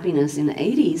freedom and happiness in the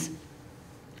 80s.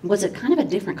 Was it kind of a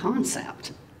different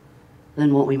concept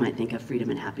than what we might think of freedom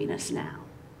and happiness now?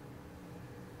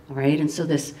 All right, and so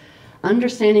this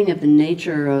understanding of the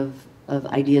nature of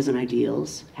ideas and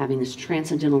ideals, having this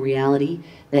transcendental reality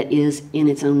that is in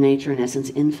its own nature, in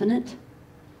essence, infinite,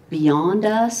 beyond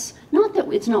us, not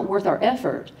that it's not worth our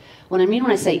effort. What I mean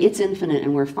when I say it's infinite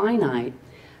and we're finite,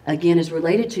 again, is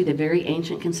related to the very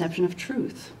ancient conception of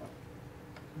truth.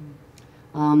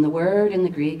 The word in the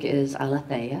Greek is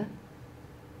aletheia.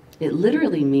 It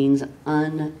literally means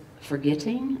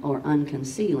unforgetting or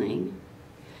unconcealing,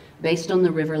 based on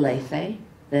the river Lethe,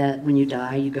 that when you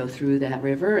die, you go through that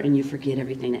river and you forget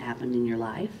everything that happened in your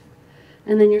life.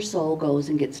 And then your soul goes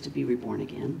and gets to be reborn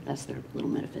again. That's their little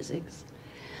metaphysics.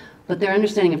 But their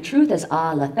understanding of truth as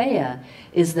aletheia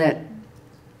is that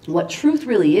what truth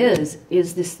really is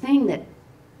this thing that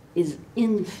is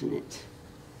infinite.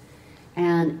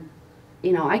 And,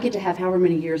 you know, I get to have however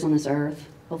many years on this earth.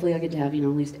 Hopefully I get to have, you know,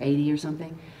 at least 80 or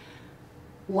something.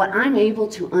 What I'm able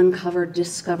to uncover,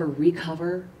 discover,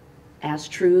 recover as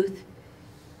truth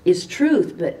is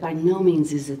truth, but by no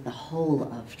means is it the whole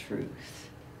of truth.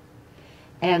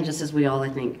 And just as we all, I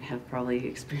think, have probably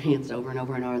experienced over and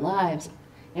over in our lives,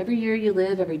 every year you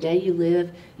live, every day you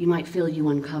live, you might feel you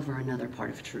uncover another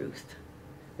part of truth,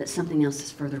 that something else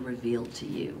is further revealed to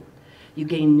you. You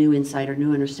gain new insight or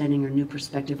new understanding or new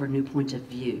perspective or new point of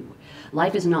view.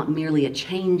 Life is not merely a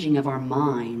changing of our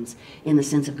minds in the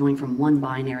sense of going from one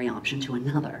binary option to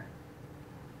another,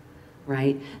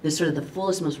 right? The sort of the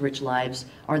fullest, most rich lives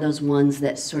are those ones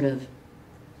that sort of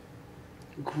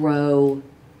grow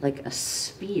like a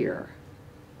sphere,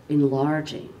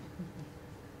 enlarging.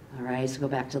 All right, so go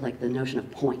back to like the notion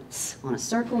of points on a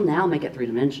circle, now make it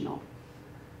three-dimensional.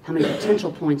 How many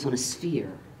potential points on a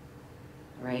sphere,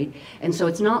 right? And so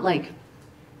it's not like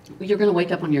you're gonna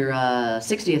wake up on your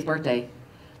 60th birthday,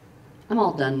 I'm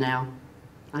all done now.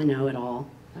 I know it all.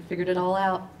 I figured it all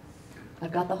out.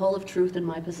 I've got the whole of truth in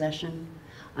my possession.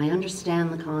 I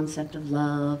understand the concept of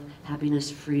love,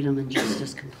 happiness, freedom, and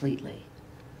justice completely.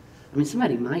 I mean,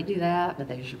 somebody might do that, but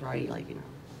they should probably, like, you know,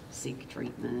 seek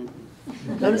treatment,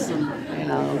 go to some, you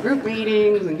know, group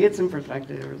meetings and get some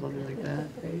perspective or something like that,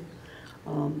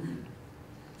 right?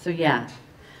 So yeah,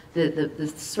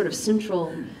 the sort of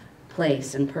central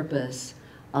place and purpose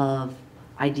of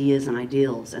ideas and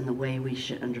ideals and the way we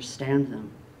should understand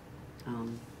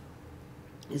them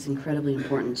is incredibly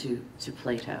important to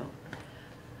Plato.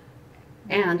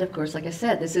 And of course, like I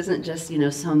said, this isn't just, you know,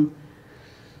 some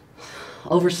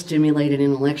overstimulated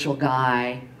intellectual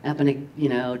guy up in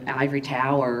a, ivory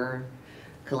tower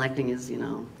collecting his,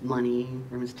 money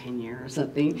from his tenure or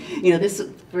something. This,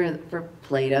 for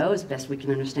Plato, as best we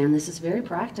can understand, this is very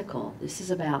practical. This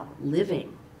is about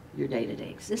living your day-to-day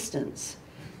existence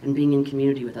and being in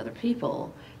community with other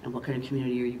people, and what kind of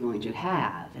community are you going to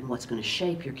have, and what's going to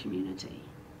shape your community,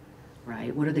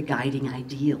 right? What are the guiding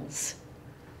ideals?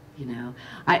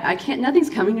 I can't,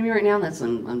 nothing's coming to me right now. That's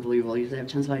unbelievable. You have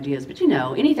tons of ideas, but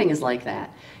anything is like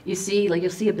that. You'll see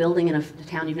a building in a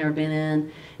town you've never been in,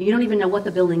 and you don't even know what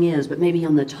the building is, but maybe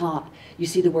on the top, you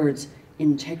see the words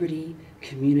integrity,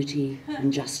 community,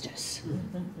 and justice.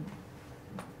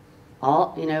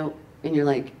 And you're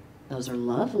like, those are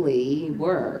lovely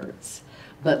words,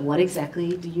 but what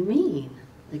exactly do you mean?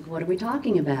 Like, what are we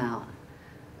talking about?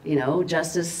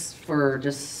 Justice for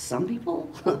just some people,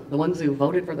 the ones who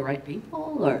voted for the right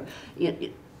people, or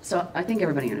so I think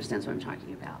everybody understands what I'm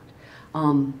talking about.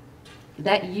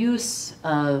 That use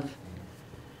of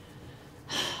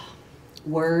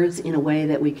words in a way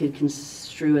that we could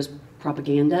construe as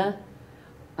propaganda,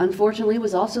 unfortunately,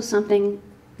 was also something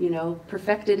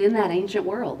perfected in that ancient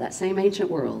world. That same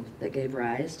ancient world that gave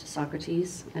rise to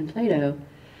Socrates and Plato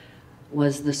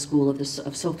was the school of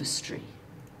sophistry,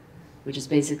 which is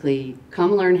basically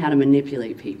come learn how to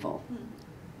manipulate people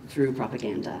through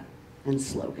propaganda and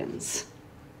slogans.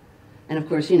 And of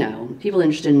course, people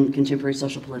interested in contemporary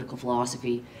social political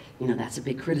philosophy, that's a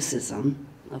big criticism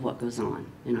of what goes on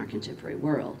in our contemporary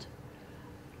world.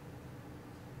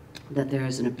 That there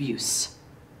is an abuse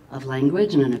of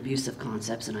language and an abuse of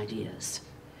concepts and ideas.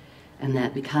 And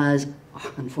that because,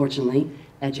 unfortunately,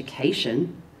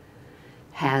 education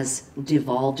has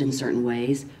devolved in certain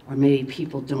ways, or maybe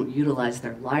people don't utilize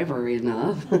their library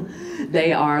enough,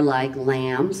 they are like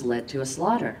lambs led to a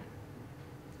slaughter.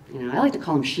 I like to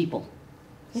call them sheeple.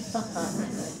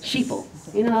 Sheeple.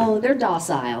 They're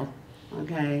docile,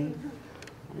 okay?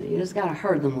 You just gotta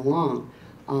herd them along.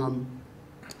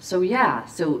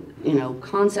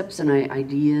 Concepts and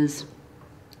ideas,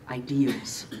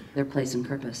 ideals, their place and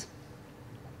purpose.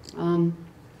 I'm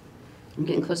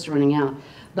getting close to running out.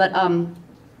 But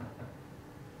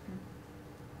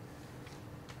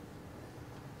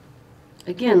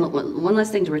again, one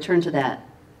last thing to return to that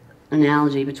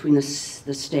analogy between the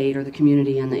state or the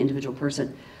community and the individual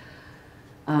person.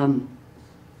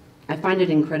 I find it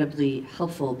incredibly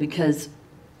helpful because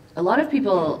a lot of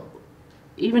people,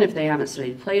 even if they haven't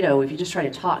studied Plato, if you just try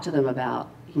to talk to them about,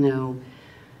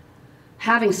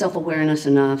 having self-awareness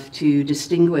enough to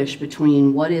distinguish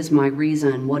between what is my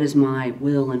reason, what is my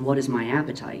will, and what is my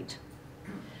appetite,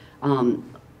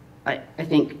 I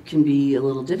think can be a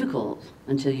little difficult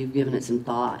until you've given it some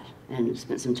thought and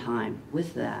spent some time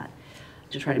with that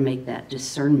to try to make that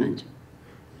discernment.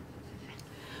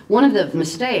 One of the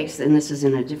mistakes, and this is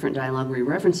in a different dialogue where he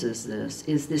references this,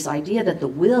 is this idea that the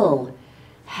will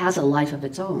has a life of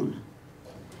its own.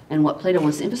 And what Plato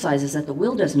wants to emphasize is that the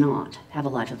will does not have a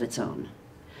life of its own.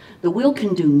 The will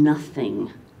can do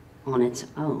nothing on its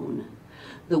own.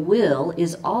 The will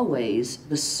is always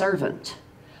the servant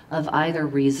of either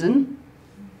reason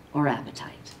or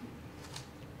appetite.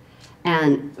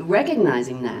 And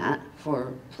recognizing that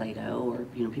for Plato, or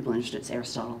people interested, it's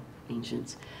Aristotle,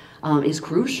 ancients, is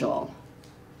crucial.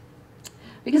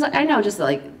 Because I know, just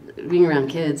like being around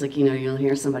kids, you'll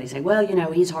hear somebody say, well,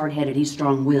 he's hard-headed, he's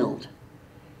strong-willed,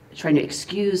 trying to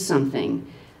excuse something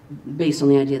based on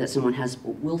the idea that someone has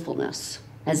willfulness,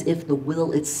 as if the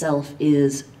will itself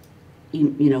is,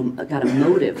 got a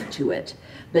motive to it.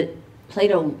 But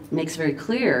Plato makes very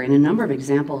clear in a number of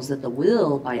examples that the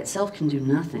will by itself can do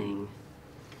nothing.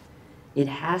 It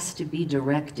has to be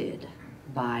directed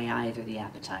by either the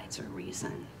appetites or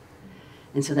reason.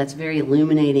 And so that's very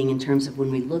illuminating in terms of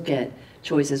when we look at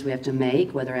choices we have to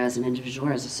make, whether as an individual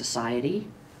or as a society.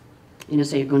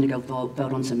 Say you're going to go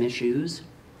vote on some issues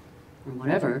or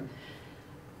whatever.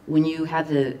 When you have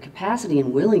the capacity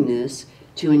and willingness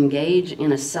to engage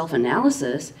in a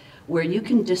self-analysis where you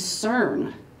can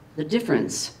discern the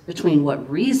difference between what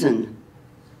reason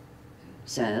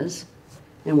says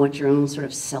and what your own sort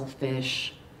of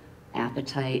selfish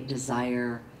appetite,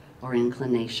 desire, or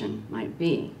inclination might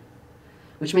be.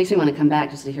 Which makes me want to come back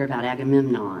just to hear about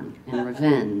Agamemnon and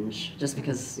revenge, just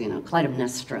because,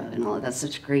 Clytemnestra and all of that's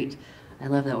such great, I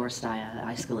love the Oresteia,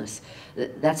 Aeschylus.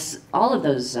 That's, all of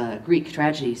those Greek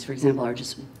tragedies, for example, are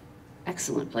just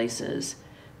excellent places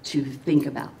to think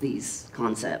about these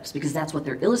concepts, because that's what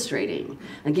they're illustrating.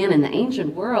 Again, in the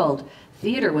ancient world,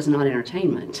 theater was not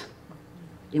entertainment.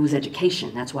 It was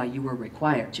education. That's why you were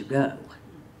required to go.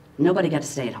 Nobody got to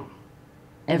stay at home.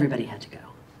 Everybody had to go.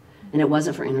 And it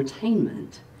wasn't for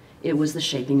entertainment. It was the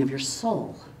shaping of your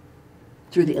soul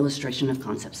through the illustration of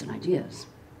concepts and ideas.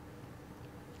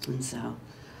 And so,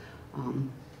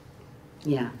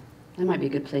 yeah, that might be a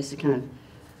good place to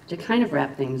kind of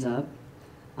wrap things up.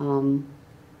 I'm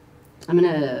going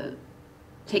to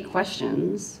take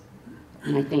questions,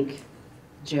 and I think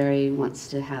Jerry wants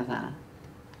to have a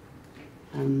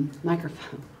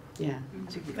microphone. Yeah.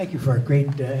 Thank you for a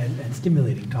great and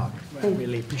stimulating talk. I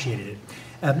really appreciated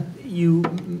it. You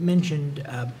mentioned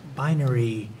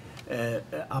binary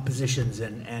oppositions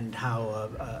and how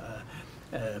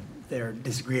they're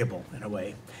disagreeable in a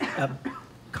way.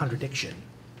 Contradiction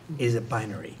is a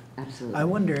binary. Absolutely. I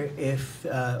wonder if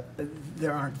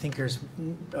there aren't thinkers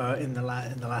in the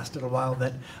last little while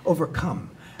that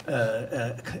overcome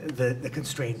the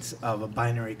constraints of a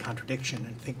binary contradiction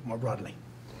and think more broadly.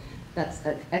 That's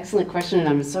an excellent question, and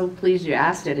I'm so pleased you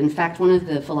asked it. In fact, one of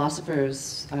the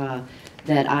philosophers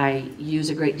that I use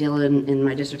a great deal in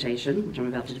my dissertation, which I'm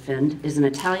about to defend, is an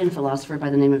Italian philosopher by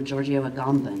the name of Giorgio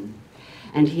Agamben.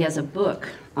 And he has a book,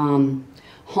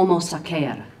 Homo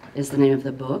Sacer is the name of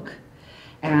the book.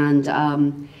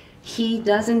 And he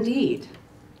does indeed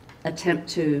attempt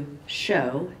to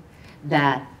show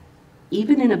that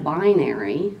even in a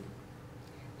binary,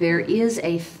 there is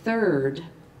a third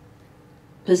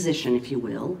position, if you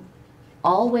will,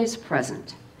 always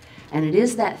present. And it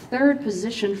is that third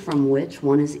position from which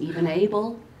one is even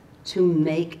able to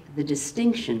make the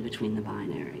distinction between the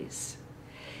binaries.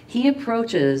 He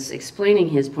approaches explaining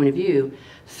his point of view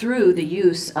through the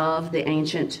use of the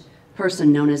ancient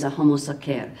person known as a homo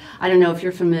sacer. I don't know if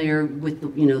you're familiar with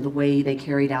the way they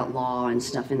carried out law and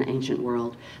stuff in the ancient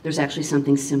world. There's actually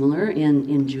something similar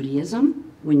in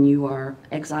Judaism when you are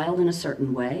exiled in a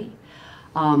certain way.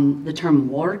 The term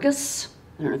wargus,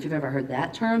 I don't know if you've ever heard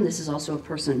that term. This is also a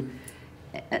person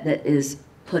that is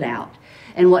put out.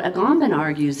 And what Agamben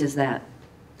argues is that,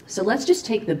 so let's just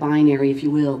take the binary, if you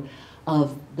will,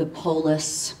 of the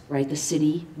polis, right, the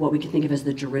city, what we can think of as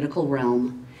the juridical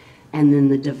realm, and then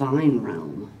the divine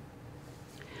realm.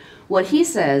 What he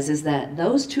says is that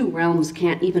those two realms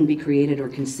can't even be created or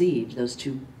conceived, those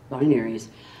two binaries,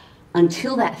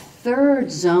 until that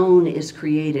third zone is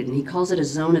created, and he calls it a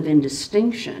zone of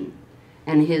indistinction.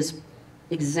 And his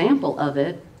example of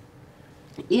it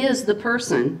is the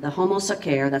person, the homo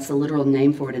sacer, that's the literal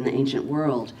name for it in the ancient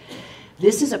world.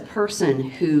 This is a person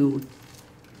who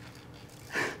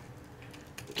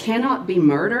cannot be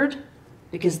murdered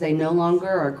because they no longer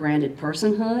are granted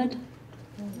personhood,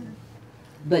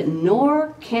 but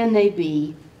nor can they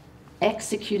be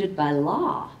executed by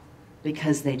law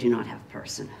because they do not have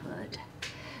personhood.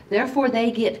 Therefore, they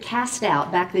get cast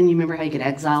out. Back then, you remember how you could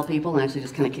exile people and actually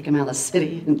just kind of kick them out of the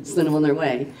city and send them on their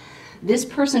way. This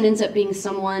person ends up being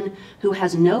someone who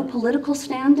has no political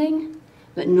standing,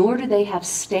 but nor do they have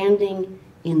standing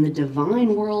in the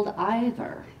divine world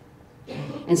either.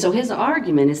 And so his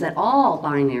argument is that all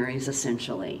binaries,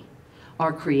 essentially,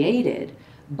 are created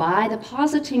by the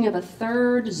positing of a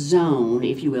third zone,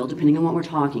 if you will, depending on what we're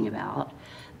talking about,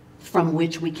 from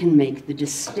which we can make the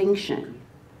distinction.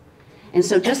 And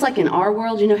so just like in our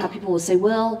world, you know how people will say,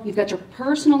 well, you've got your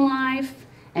personal life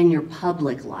and your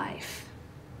public life,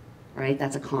 right?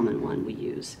 That's a common one we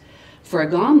use. For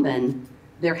Agamben,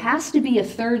 there has to be a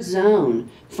third zone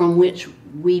from which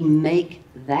we make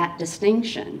that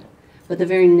distinction. But the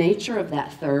very nature of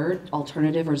that third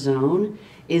alternative or zone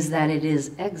is that it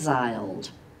is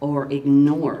exiled or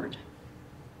ignored.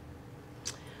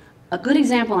 A good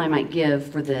example I might give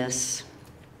for this,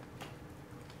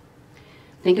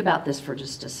 think about this for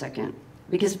just a second,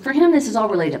 because for him this is all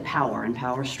related to power and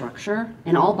power structure,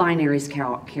 and all binaries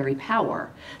carry power.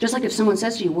 Just like if someone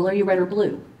says to you, well, are you red or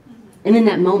blue? And in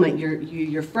that moment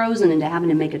you're frozen into having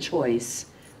to make a choice.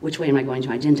 Which way am I going to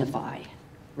identify,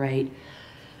 right?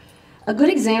 A good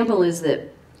example is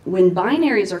that when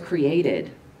binaries are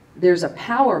created, there's a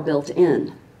power built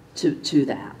in to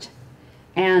that.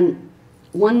 And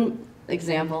one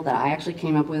example that I actually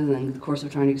came up with in the course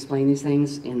of trying to explain these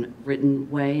things in a written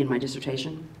way in my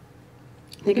dissertation,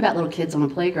 think about little kids on a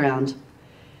playground,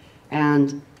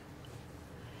 and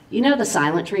you know the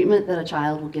silent treatment that a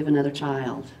child will give another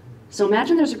child. So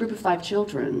imagine there's a group of 5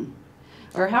 children,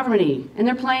 or however many, and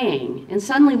they're playing, and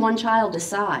suddenly one child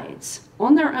decides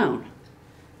on their own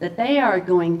that they are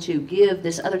going to give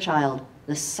this other child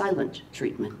the silent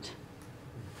treatment.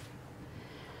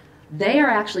 They are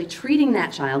actually treating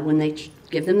that child, when they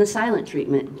give them the silent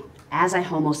treatment, as a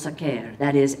homo sacer,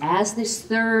 that is, as this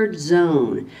third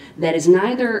zone that is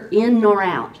neither in nor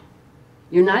out.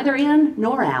 You're neither in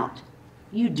nor out.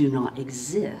 You do not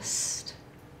exist.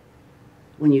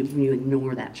 When you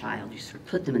ignore that child, you sort of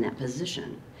put them in that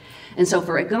position. And so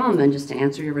for Agamben, just to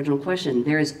answer your original question,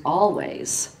 there is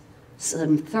always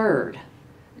some third.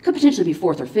 It could potentially be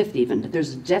fourth or fifth even, but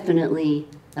there's definitely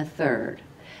a third.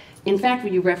 In fact,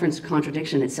 when you referenced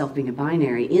contradiction itself being a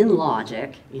binary, in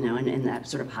logic, you know, in that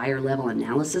sort of higher level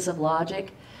analysis of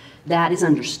logic, that is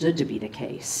understood to be the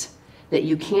case. That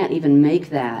you can't even make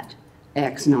that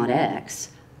X not X,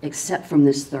 except from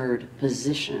this third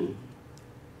position.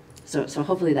 So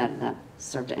hopefully that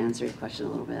served to answer your question a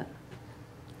little bit.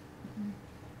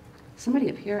 Somebody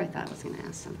up here I thought was going to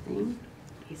ask something.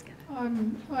 He's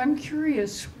gonna. I'm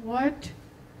curious, what,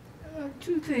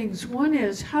 two things. One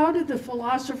is, how did the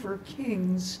philosopher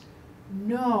kings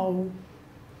know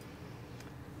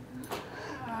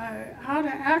how to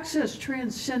access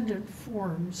transcendent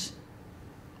forms,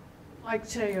 like,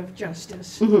 say, of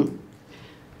justice, Mm-hmm.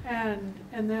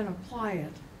 and then apply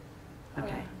it?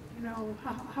 Okay. You know,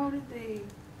 how did they?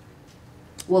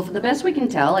 Well, for the best we can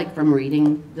tell, like from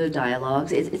reading the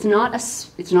dialogues, it's not a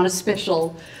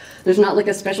special. There's not like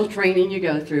a special training you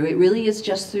go through. It really is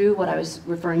just through what I was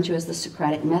referring to as the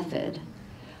Socratic method.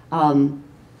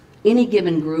 Any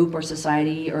given group or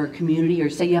society or community, or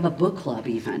say you have a book club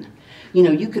even, you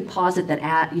know, you could posit that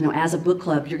as a book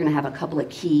club, you're going to have a couple of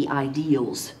key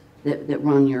ideals that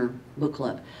run your book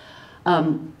club.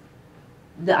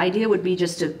 The idea would be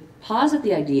just to posit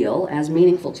the ideal as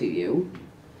meaningful to you,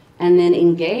 and then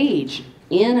engage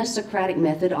in a Socratic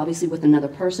method, obviously with another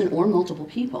person or multiple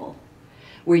people,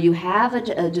 where you have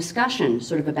a discussion,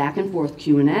 sort of a back and forth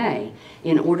Q&A,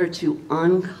 in order to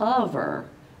uncover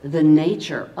the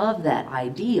nature of that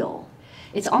ideal.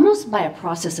 It's almost by a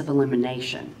process of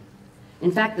elimination.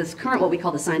 In fact, this current, what we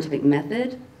call the scientific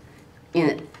method,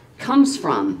 it comes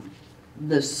from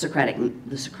the Socratic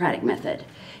method.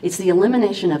 It's the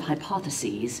elimination of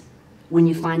hypotheses when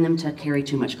you find them to carry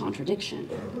too much contradiction.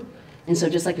 And so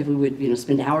just like if we would, you know,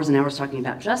 spend hours and hours talking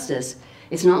about justice,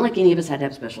 it's not like any of us had to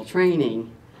have special training.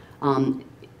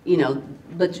 You know,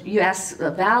 but you asked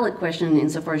a valid question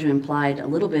insofar as you implied a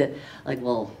little bit, like,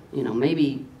 well, you know,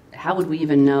 maybe how would we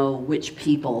even know which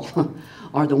people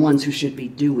are the ones who should be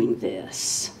doing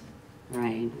this,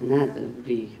 right? And that would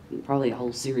be probably a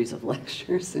whole series of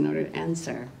lectures in order to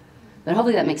answer. But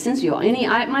hopefully that makes sense to you all.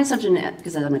 My assumption,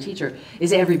 because I'm a teacher,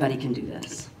 is everybody can do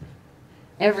this.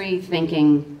 Every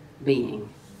thinking being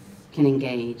can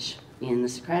engage in the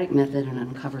Socratic method and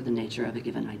uncover the nature of a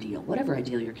given ideal, whatever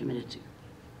ideal you're committed to.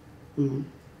 Mm-hmm.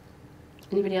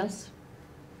 Anybody else?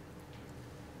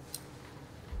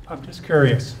 I'm just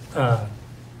curious.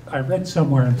 I read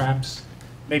somewhere, and perhaps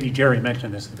maybe Jerry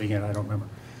mentioned this at the beginning, I don't remember,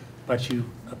 but you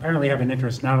apparently have an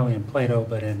interest not only in Plato,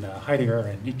 but in Heidegger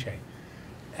and Nietzsche.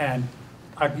 And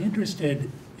I'd be interested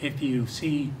if you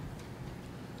see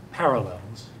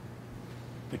parallels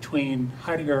between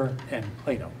Heidegger and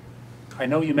Plato. I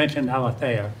know you mentioned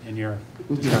aletheia in your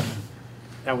discussion.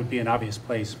 That would be an obvious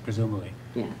place, presumably.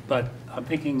 Yeah. But I'm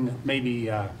thinking maybe,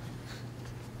 I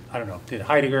don't know, did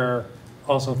Heidegger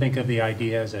also think of the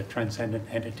idea as a transcendent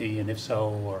entity, and if so,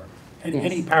 or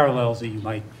any parallels that you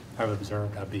might have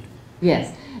observed, that'd be.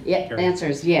 Yes. Yeah, the answer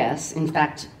is yes. In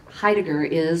fact, Heidegger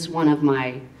is one of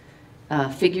my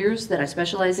figures that I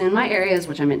specialize in. My areas,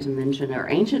 which I meant to mention, are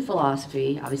ancient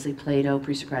philosophy, obviously Plato,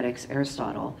 pre-Socratics,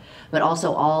 Aristotle, but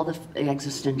also all the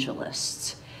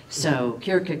existentialists. So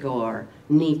Kierkegaard,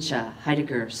 Nietzsche,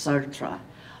 Heidegger, Sartre.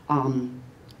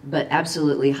 But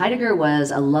absolutely, Heidegger was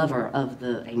a lover of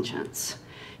the ancients.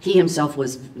 He himself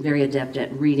was very adept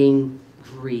at reading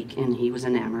Greek, and he was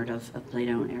enamored of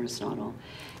Plato and Aristotle.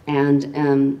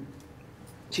 And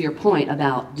to your point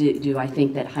about do I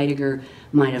think that Heidegger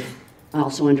might have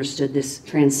also understood this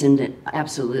transcendent,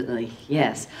 absolutely,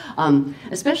 yes.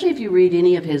 Especially if you read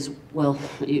any of his, well,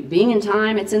 Being in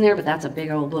Time, it's in there, but that's a big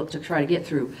old book to try to get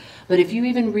through. But if you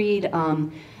even read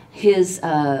his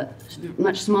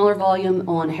much smaller volume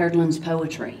on Hölderlin's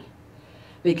poetry,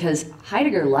 because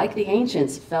Heidegger, like the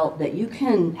ancients, felt that you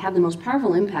can have the most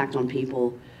powerful impact on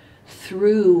people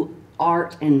through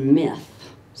art and myth.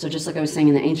 So just like I was saying,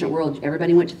 in the ancient world,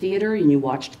 everybody went to theater and you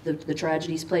watched the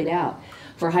tragedies played out.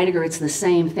 For Heidegger, it's the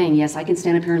same thing. Yes, I can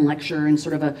stand up here and lecture in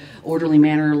sort of a orderly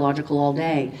manner, logical all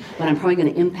day, but I'm probably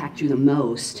going to impact you the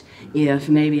most if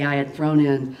maybe I had thrown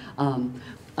in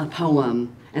a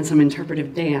poem and some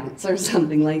interpretive dance or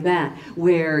something like that,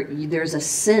 where there's a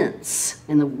sense,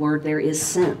 and the word there is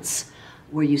sense,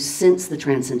 where you sense the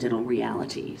transcendental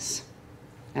realities.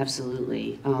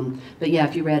 Absolutely. But yeah,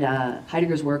 if you read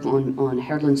Heidegger's work on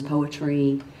Hölderlin's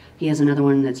poetry, he has another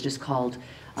one that's just called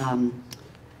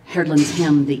Hölderlin's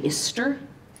hymn, The Ister,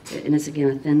 and it's again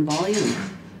a thin volume.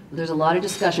 There's a lot of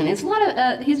discussion. It's a lot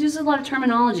of, he uses a lot of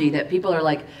terminology that people are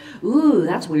like, ooh,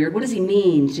 that's weird. What does he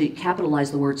mean to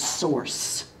capitalize the word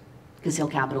source? Because he'll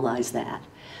capitalize that.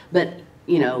 But,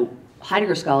 you know,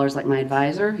 Heidegger scholars like my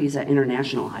advisor, he's an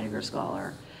international Heidegger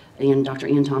scholar, and Dr.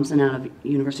 Ian Thompson out of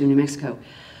University of New Mexico.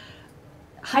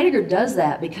 Heidegger does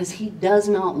that because he does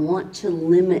not want to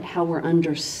limit how we're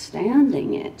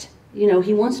understanding it. You know,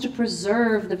 he wants to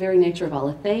preserve the very nature of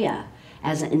aletheia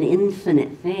as an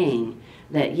infinite thing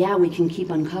that, yeah, we can keep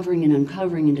uncovering and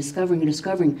uncovering and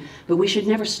discovering, but we should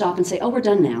never stop and say, oh, we're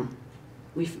done now.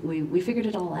 We figured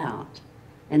it all out.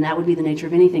 And that would be the nature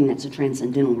of anything that's a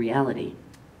transcendental reality.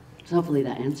 So hopefully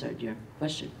that answered your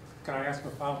question. Can I ask a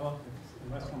follow-up,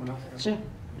 unless someone else has? Sure.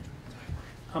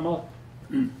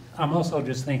 I'm also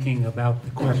just thinking about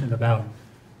the question about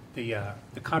the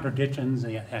contradictions,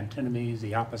 the antinomies,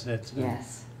 the opposites.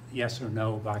 Yes. Yes or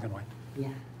no, black and white. Yeah.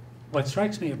 What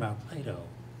strikes me about Plato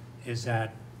is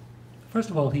that, first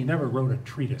of all, he never wrote a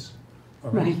treatise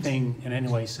or Right. anything in any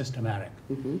way systematic.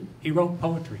 Mm-hmm. He wrote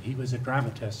poetry. He was a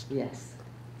dramatist. Yes.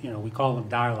 You know, we call them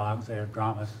dialogues. They're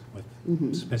dramas with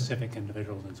Mhm. specific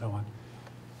individuals and so on.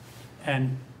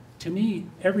 And to me,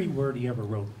 every word he ever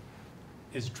wrote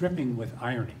is dripping with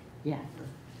irony. Yeah.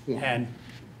 Yeah. And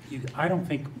I don't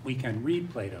think we can read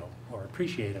Plato or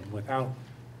appreciate him without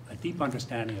a deep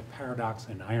understanding of paradox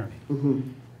and irony. Mm-hmm.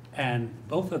 And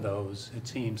both of those, it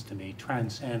seems to me,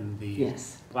 transcend the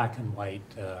Yes. black and white.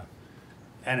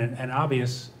 And an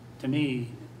obvious, to me,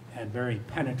 and very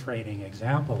penetrating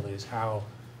example is how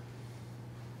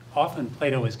often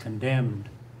Plato is condemned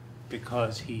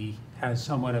because he has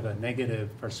somewhat of a negative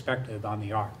perspective on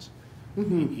the arts.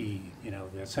 Mm-hmm. You know,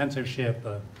 the censorship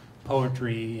of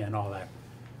poetry and all that.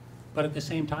 But at the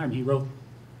same time, he wrote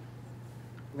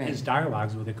Right. his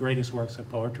dialogues were the greatest works of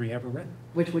poetry ever written.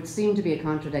 Which would seem to be a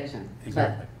contradiction.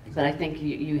 Exactly, But I think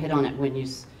you hit on it when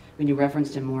you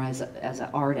referenced him more as an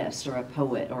artist or a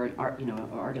poet or an art, you know, an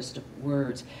artist of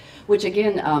words. Which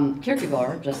again,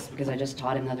 Kierkegaard, just because I just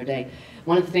taught him the other day,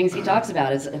 one of the things he talks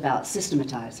about is about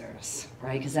systematizers,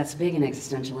 right? Because that's big in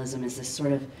existentialism, is this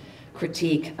sort of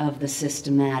critique of the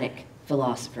systematic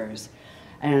philosophers.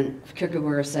 And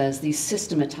Kierkegaard says these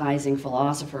systematizing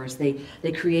philosophers, they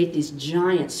create these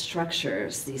giant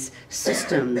structures, these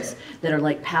systems that are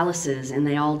like palaces, and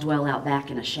they all dwell out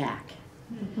back in a shack.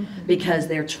 Because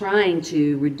they're trying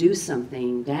to reduce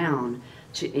something down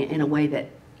in a way that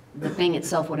the thing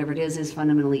itself, whatever it is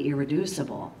fundamentally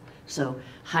irreducible. So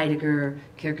Heidegger,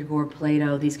 Kierkegaard,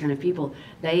 Plato, these kind of people,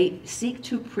 they seek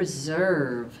to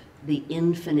preserve the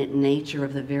infinite nature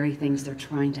of the very things they're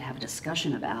trying to have a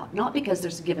discussion about. Not because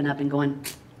they're given up and going,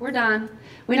 we're done,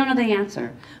 we don't know the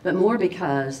answer, but more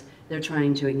because they're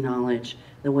trying to acknowledge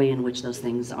the way in which those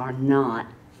things are not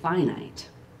finite.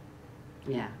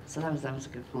 Yeah, so that was a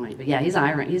good point. But yeah, he's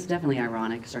definitely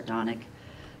ironic, sardonic.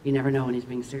 You never know when he's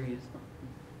being serious.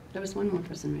 There was one more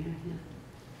person right here, yeah.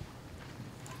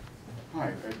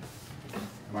 Hi,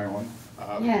 am I on?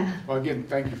 Yeah. Well, again,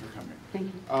 thank you for coming. Thank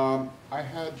you. I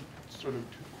had sort of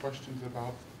two questions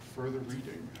about further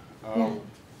reading. Yeah.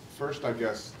 First, I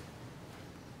guess,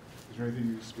 is there anything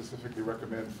you specifically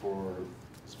recommend for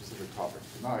a specific topic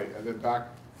tonight? And then back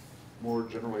more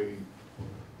generally,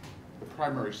 the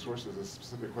primary source is a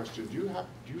specific question. Do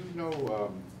you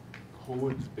know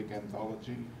Cohen's big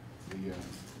anthology?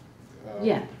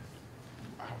 Yeah.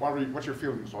 What's your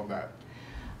feelings on that?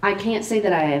 I can't say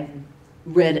that I have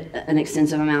read an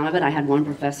extensive amount of it. I had one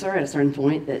professor at a certain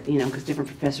point that, you know, because different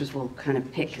professors will kind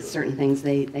of pick certain things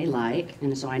they like.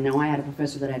 And so I know I had a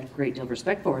professor that I had a great deal of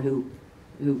respect for who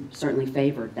certainly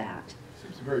favored that.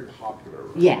 Seems very popular.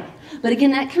 Right? Yeah. But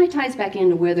again, that kind of ties back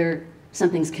into whether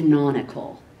something's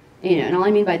canonical. You know, and all I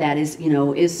mean by that is, you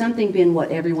know, is something been what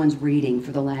everyone's reading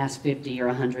for the last 50 or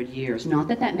 100 years? Not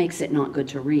that that makes it not good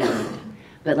to read.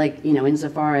 But like, you know,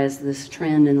 insofar as this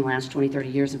trend in the last 20, 30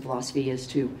 years in philosophy is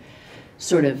to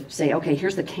sort of say, okay,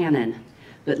 here's the canon,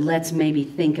 but let's maybe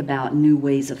think about new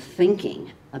ways of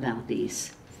thinking about these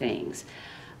things.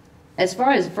 As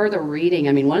far as further reading,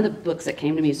 I mean, one of the books that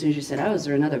came to me as soon as you said, oh, is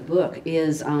there another book,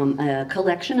 is a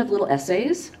collection of little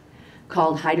essays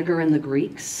called Heidegger and the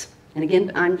Greeks. And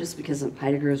again, I'm just because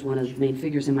Heidegger is one of the main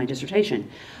figures in my dissertation,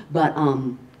 but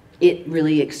it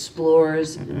really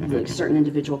explores like, certain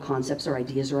individual concepts or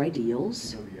ideas or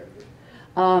ideals.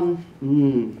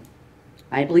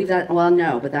 I believe that, well,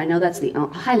 no, but I know that's the,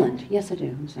 Highland, yes I do,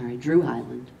 I'm sorry, Drew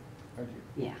Highland. Thank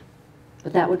you. Yeah,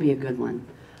 but that would be a good one.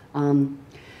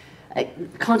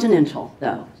 Continental,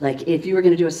 though, like if you were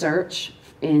going to do a search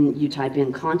and you type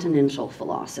in continental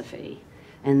philosophy,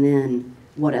 and then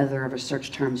what other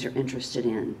search terms you're interested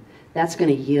in, that's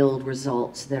going to yield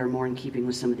results that are more in keeping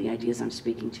with some of the ideas I'm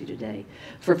speaking to today.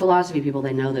 For philosophy people,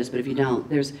 they know this, but if you don't,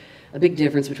 there's a big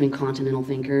difference between continental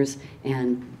thinkers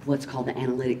and what's called the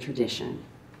analytic tradition,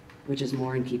 which is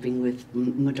more in keeping with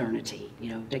modernity. You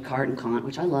know, Descartes and Kant,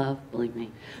 which I love, believe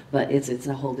me, but it's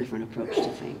a whole different approach to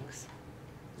things.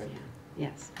 Yeah.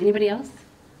 Yes. Anybody else?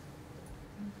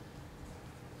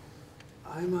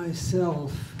 I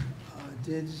myself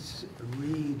did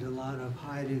read a lot of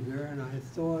Heidegger, and I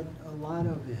thought a lot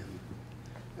of him.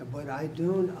 But I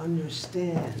don't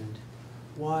understand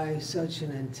why such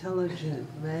an intelligent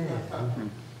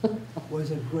man was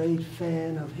a great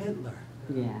fan of Hitler.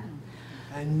 Yeah.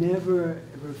 And never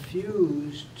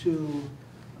refused to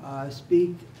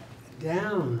speak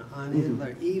down on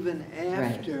Hitler, even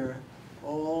after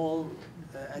all,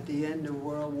 at the end of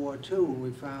World War II, when we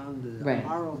found the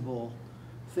horrible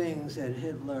things that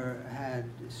Hitler had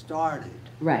started.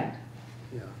 Right.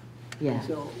 Yeah. Yeah.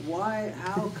 So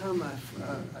how come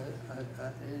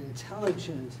an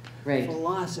intelligent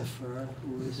philosopher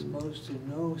who is supposed to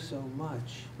know so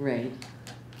much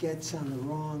gets on the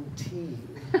wrong team?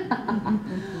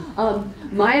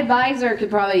 My advisor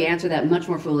could probably answer that much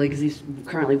more fully because he's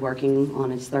currently working on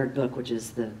his third book, which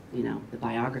is the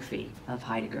biography of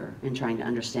Heidegger, and trying to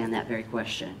understand that very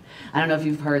question. I don't know if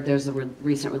you've heard, there's a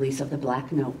recent release of the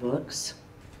Black Notebooks,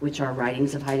 which are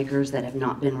writings of Heidegger's that have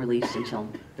not been released until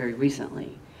very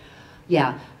recently.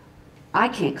 Yeah, I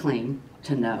can't claim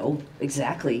to know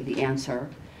exactly the answer.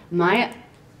 My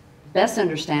best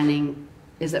understanding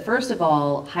is that, first of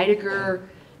all, Heidegger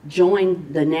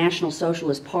joined the National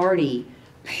Socialist Party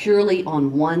purely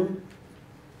on one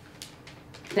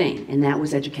thing, and that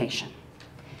was education.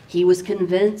 He was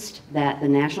convinced that the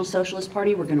National Socialist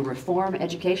Party were going to reform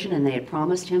education, and they had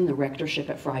promised him the rectorship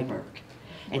at Freiburg.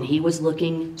 And he was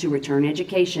looking to return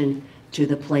education to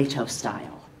the Plato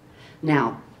style.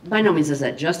 Now, by no means does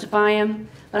that justify him,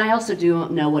 but I also do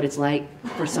know what it's like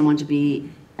for someone to be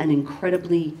an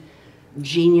incredibly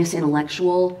genius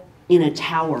intellectual in a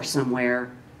tower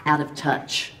somewhere, out of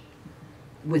touch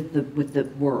with the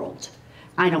world.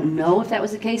 I don't know if that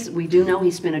was the case. We do know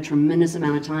he spent a tremendous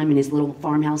amount of time in his little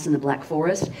farmhouse in the Black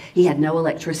Forest. He had no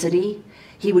electricity.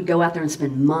 He would go out there and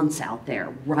spend months out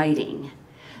there writing.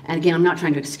 And again, I'm not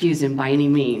trying to excuse him by any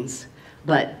means,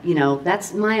 but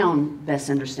that's my own best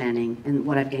understanding and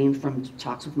what I've gained from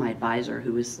talks with my advisor,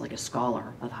 who is like a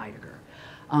scholar of Heidegger.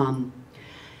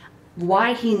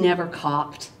 Why he never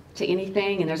copped to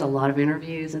anything, and there's a lot of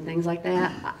interviews and things like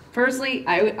that. Personally,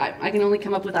 I can only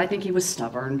come up with, I think he was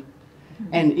stubborn.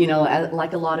 And,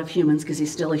 like a lot of humans, because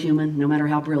he's still a human, no matter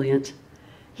how brilliant,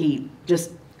 he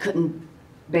just couldn't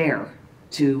bear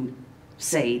to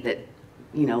say that,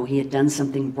 he had done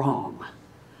something wrong.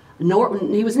 Nor,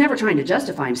 he was never trying to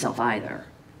justify himself either.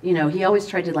 He always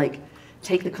tried to,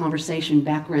 take the conversation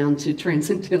back around to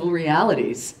transcendental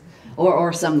realities.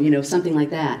 Or something like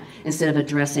that, instead of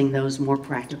addressing those more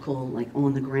practical,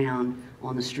 on the ground,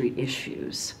 on the street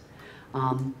issues.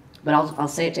 But I'll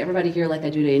say it to everybody here like I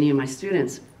do to any of my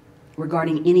students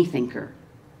regarding any thinker.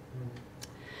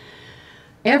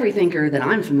 Every thinker that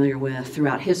I'm familiar with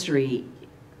throughout history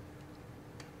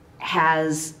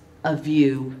has a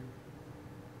view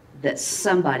that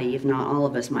somebody, if not all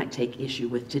of us, might take issue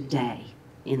with today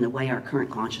in the way our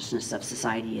current consciousness of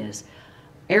society is.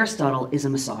 Aristotle is a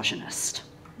misogynist.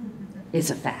 It's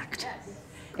a fact.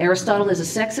 Aristotle is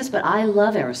a sexist, but I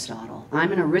love Aristotle.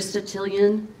 I'm an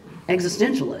Aristotelian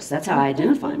existentialist. That's how I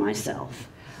identify myself.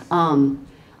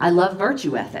 I love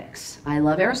virtue ethics. I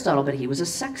love Aristotle, but he was a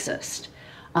sexist.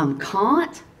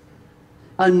 Kant,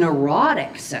 a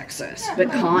neurotic sexist, but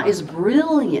Kant is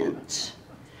brilliant.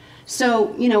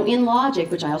 So, in logic,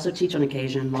 which I also teach on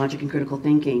occasion, logic and critical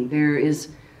thinking, there is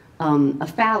a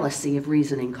fallacy of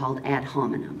reasoning called ad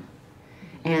hominem.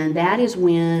 And that is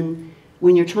when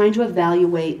you're trying to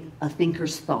evaluate a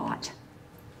thinker's thought,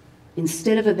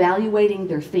 instead of evaluating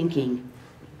their thinking,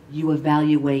 you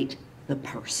evaluate the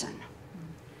person.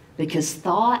 Because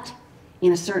thought,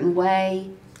 in a certain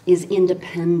way, is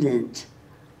independent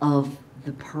of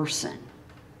the person.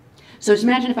 So just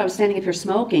imagine if I was standing up here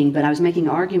smoking, but I was making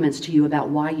arguments to you about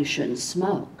why you shouldn't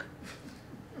smoke.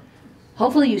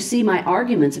 Hopefully you see my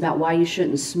arguments about why you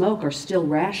shouldn't smoke are still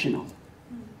rational.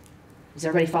 Is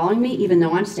everybody following me? Even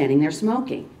though I'm standing there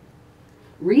smoking.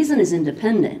 Reason is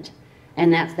independent,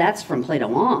 and that's from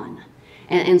Plato on.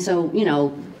 And so,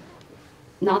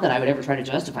 not that I would ever try to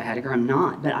justify Heidegger, I'm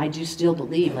not, but I do still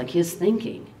believe, his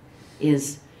thinking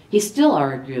is, he's still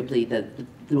arguably the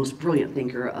most brilliant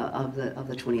thinker of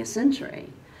the 20th century.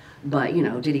 But, you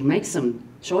know, did he make some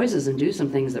choices and do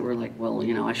some things that were like, well,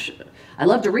 you know, I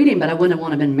love to read him, but I wouldn't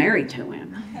want to have been married to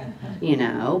him, you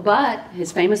know. But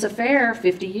his famous affair,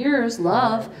 50 years,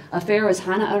 love affair, was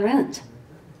Hannah Arendt,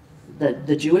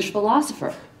 the Jewish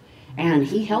philosopher. And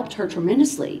he helped her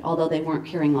tremendously. Although they weren't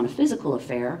carrying on a physical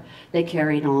affair, they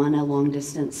carried on a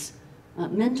long-distance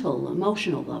mental,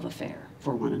 emotional love affair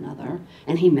for one another.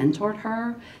 And he mentored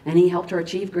her, and he helped her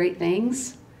achieve great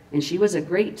things. And she was a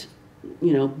great,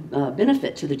 you know,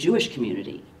 benefit to the Jewish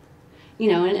community. You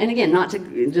know, and again, not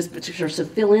to just to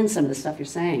fill in some of the stuff you're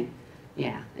saying.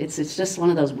 Yeah, it's just one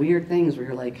of those weird things where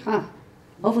you're like, huh,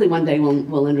 hopefully one day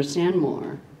we'll understand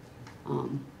more.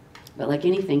 But like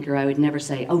any thinker, I would never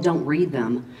say, oh, don't read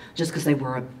them just because they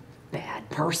were a bad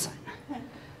person,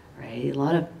 right? A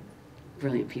lot of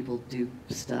brilliant people do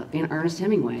stuff. And Ernest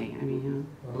Hemingway, I mean, you know,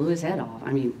 blew his head off.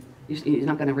 I mean, you're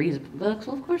not going to read his books.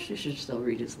 Well, of course you should still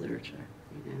read his literature,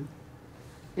 you know.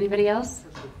 Anybody else?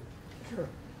 Sure.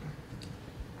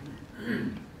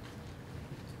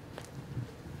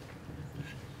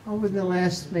 Over the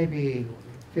last maybe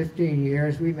 15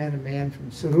 years, we met a man from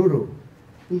Sururu,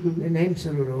 the name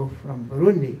Sururu, from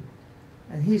Burundi.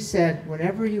 And he said,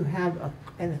 whenever you have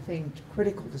anything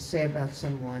critical to say about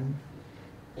someone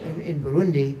in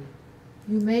Burundi,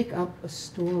 you make up a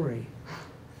story.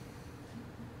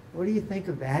 What do you think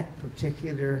of that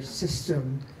particular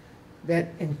system that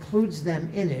includes them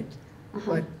in it,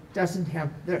 but doesn't have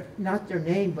not their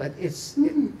name, but it's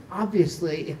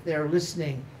obviously, if they're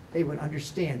listening, they would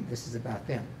understand this is about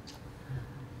them.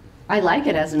 I like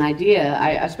it as an idea.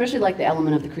 I especially like the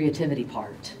element of the creativity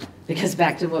part, because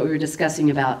back to what we were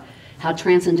discussing about how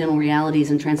transcendental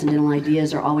realities and transcendental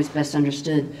ideas are always best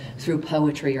understood through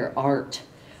poetry or art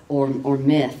or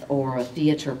myth or a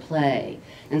theater play.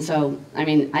 And so, I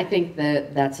mean, I think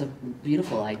that that's a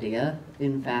beautiful idea,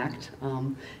 in fact.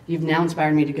 You've now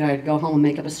inspired me to go home and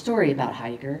make up a story about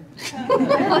Heidegger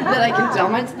that I can tell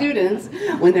my students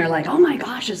when they're like, oh my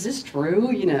gosh, is this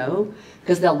true, you know?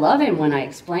 Because they'll love him when I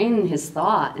explain his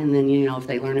thought, and then, you know, if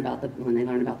they learn about when they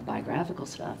learn about the biographical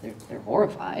stuff, they're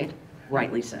horrified,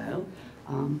 rightly so.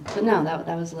 But no,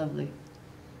 that was lovely.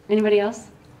 Anybody else?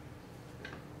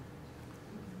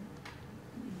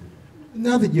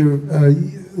 Now that you're,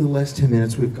 the last 10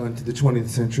 minutes we've gone to the 20th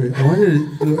century, I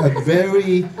wanted to do a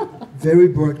very, very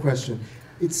broad question.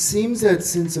 It seems that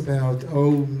since about,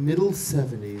 middle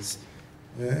 70s,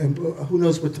 and who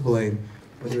knows what to blame,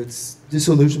 whether it's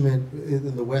disillusionment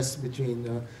in the West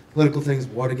between political things,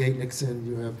 Watergate, Nixon,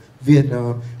 you have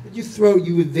Vietnam, but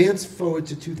you advance forward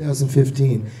to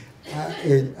 2015.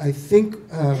 I think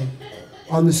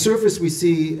on the surface we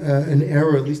see an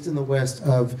era, at least in the West,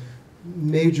 of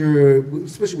major,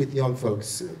 especially with young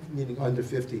folks, meaning under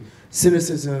 50,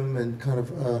 cynicism and kind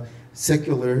of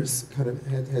seculars kind of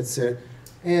headset,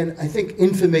 and I think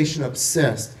information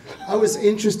obsessed. I was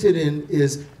interested in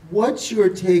what's your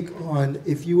take on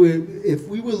if we were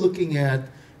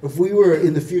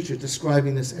in the future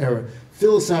describing this era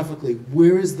philosophically,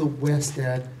 where is the West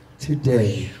at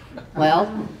today?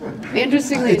 Well,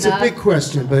 interestingly it's enough, a big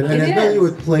question, but and I know you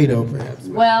with Plato, perhaps.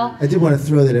 Well, I did want to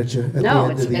throw that at you at the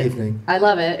end of the evening. I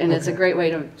love it, and it's a great way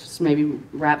to just maybe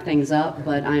wrap things up,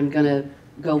 but I'm going to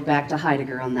go back to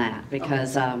Heidegger on that,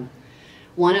 because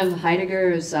one of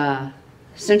Heidegger's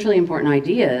centrally important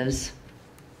ideas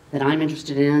that I'm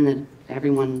interested in, that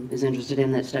everyone is interested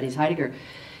in that studies Heidegger,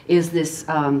 is this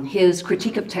his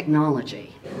critique of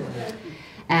technology.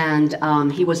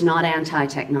 And he was not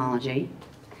anti-technology.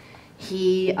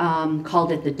 He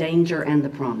called it the danger and the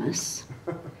promise.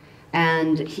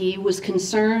 And he was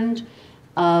concerned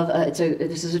of,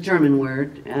 this is a German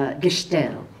word,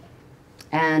 Gestell.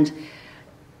 And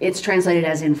it's translated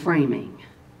as in framing.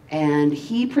 And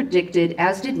he predicted,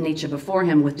 as did Nietzsche before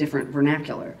him with different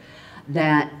vernacular,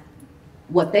 that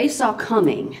what they saw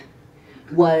coming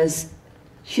was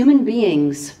human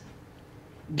beings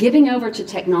giving over to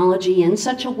technology in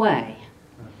such a way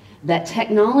that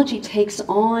technology takes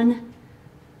on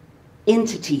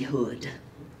entityhood.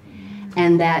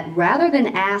 And that rather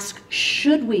than ask,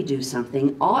 should we do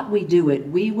something, ought we do it,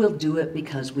 we will do it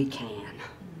because we can.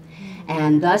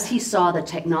 And thus he saw the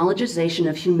technologization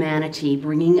of humanity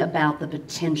bringing about the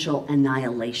potential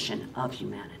annihilation of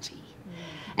humanity.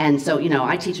 And so, you know,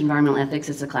 I teach environmental ethics.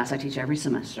 It's a class I teach every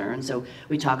semester. And so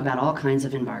we talk about all kinds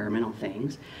of environmental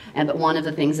things. But one of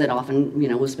the things that often, you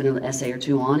know, we'll spend an essay or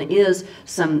two on is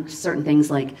some certain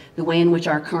things like the way in which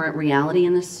our current reality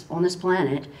on this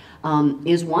planet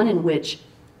is one in which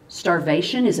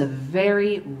starvation is a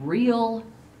very real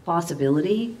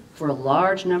possibility for a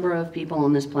large number of people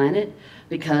on this planet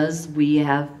because we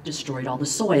have destroyed all the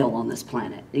soil on this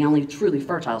planet. The only truly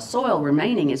fertile soil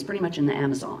remaining is pretty much in the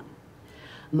Amazon.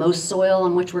 Most soil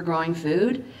on which we're growing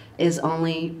food is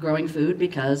only growing food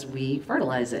because we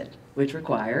fertilize it, which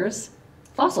requires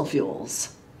fossil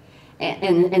fuels.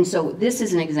 And so this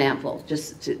is an example,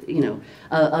 just to, you know,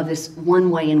 of this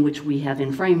one way in which we have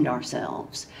enframed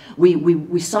ourselves.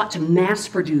 We sought to mass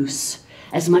produce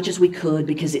as much as we could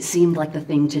because it seemed like the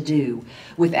thing to do,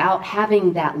 without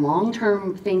having that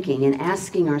long-term thinking and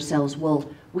asking ourselves, well,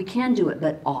 we can do it,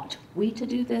 but ought we to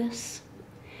do this?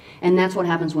 And that's what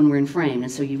happens when we're enframed.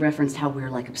 And so you referenced how we're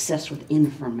like obsessed with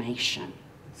information.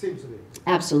 It seems to be.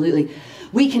 Absolutely.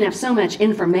 We can have so much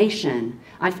information.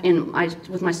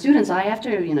 With my students, I have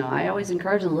to, you know, I always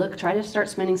encourage them to try to start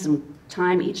spending some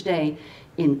time each day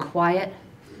in quiet,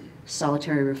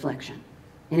 solitary reflection.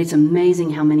 And it's amazing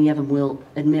how many of them will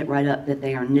admit right up that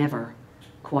they are never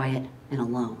quiet and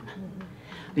alone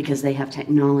because they have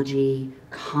technology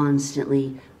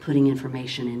constantly putting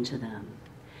information into them.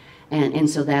 And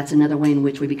so that's another way in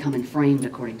which we become enframed,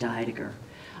 according to Heidegger.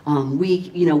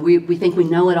 We think we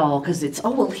know it all because it's,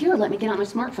 oh, well, here, let me get on my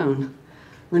smartphone.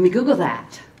 Let me Google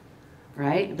that,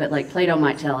 right? But like Plato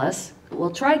might tell us, well,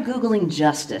 try Googling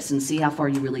justice and see how far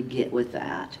you really get with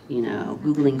that. You know,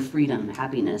 Googling freedom,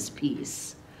 happiness,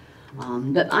 peace.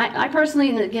 But I personally,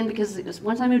 and again, because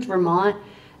once I moved to Vermont,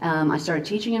 I started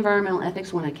teaching environmental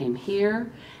ethics when I came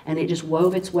here, and it just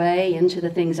wove its way into the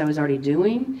things I was already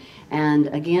doing. And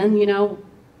again, you know,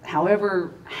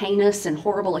 however heinous and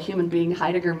horrible a human being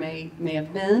Heidegger may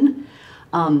have been,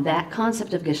 that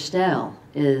concept of Gestell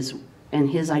and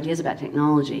his ideas about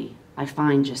technology, I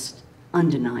find just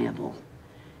undeniable.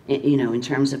 You know, in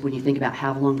terms of when you think about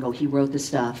how long ago he wrote this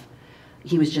stuff,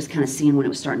 he was just kind of seeing when it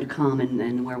was starting to come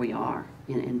and where we are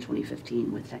in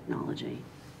 2015 with technology.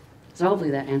 So hopefully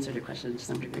that answered your question to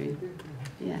some degree.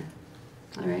 Yeah.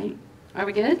 All right. Are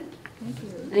we good? Thank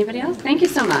you. Anybody else? Thank you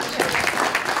so much.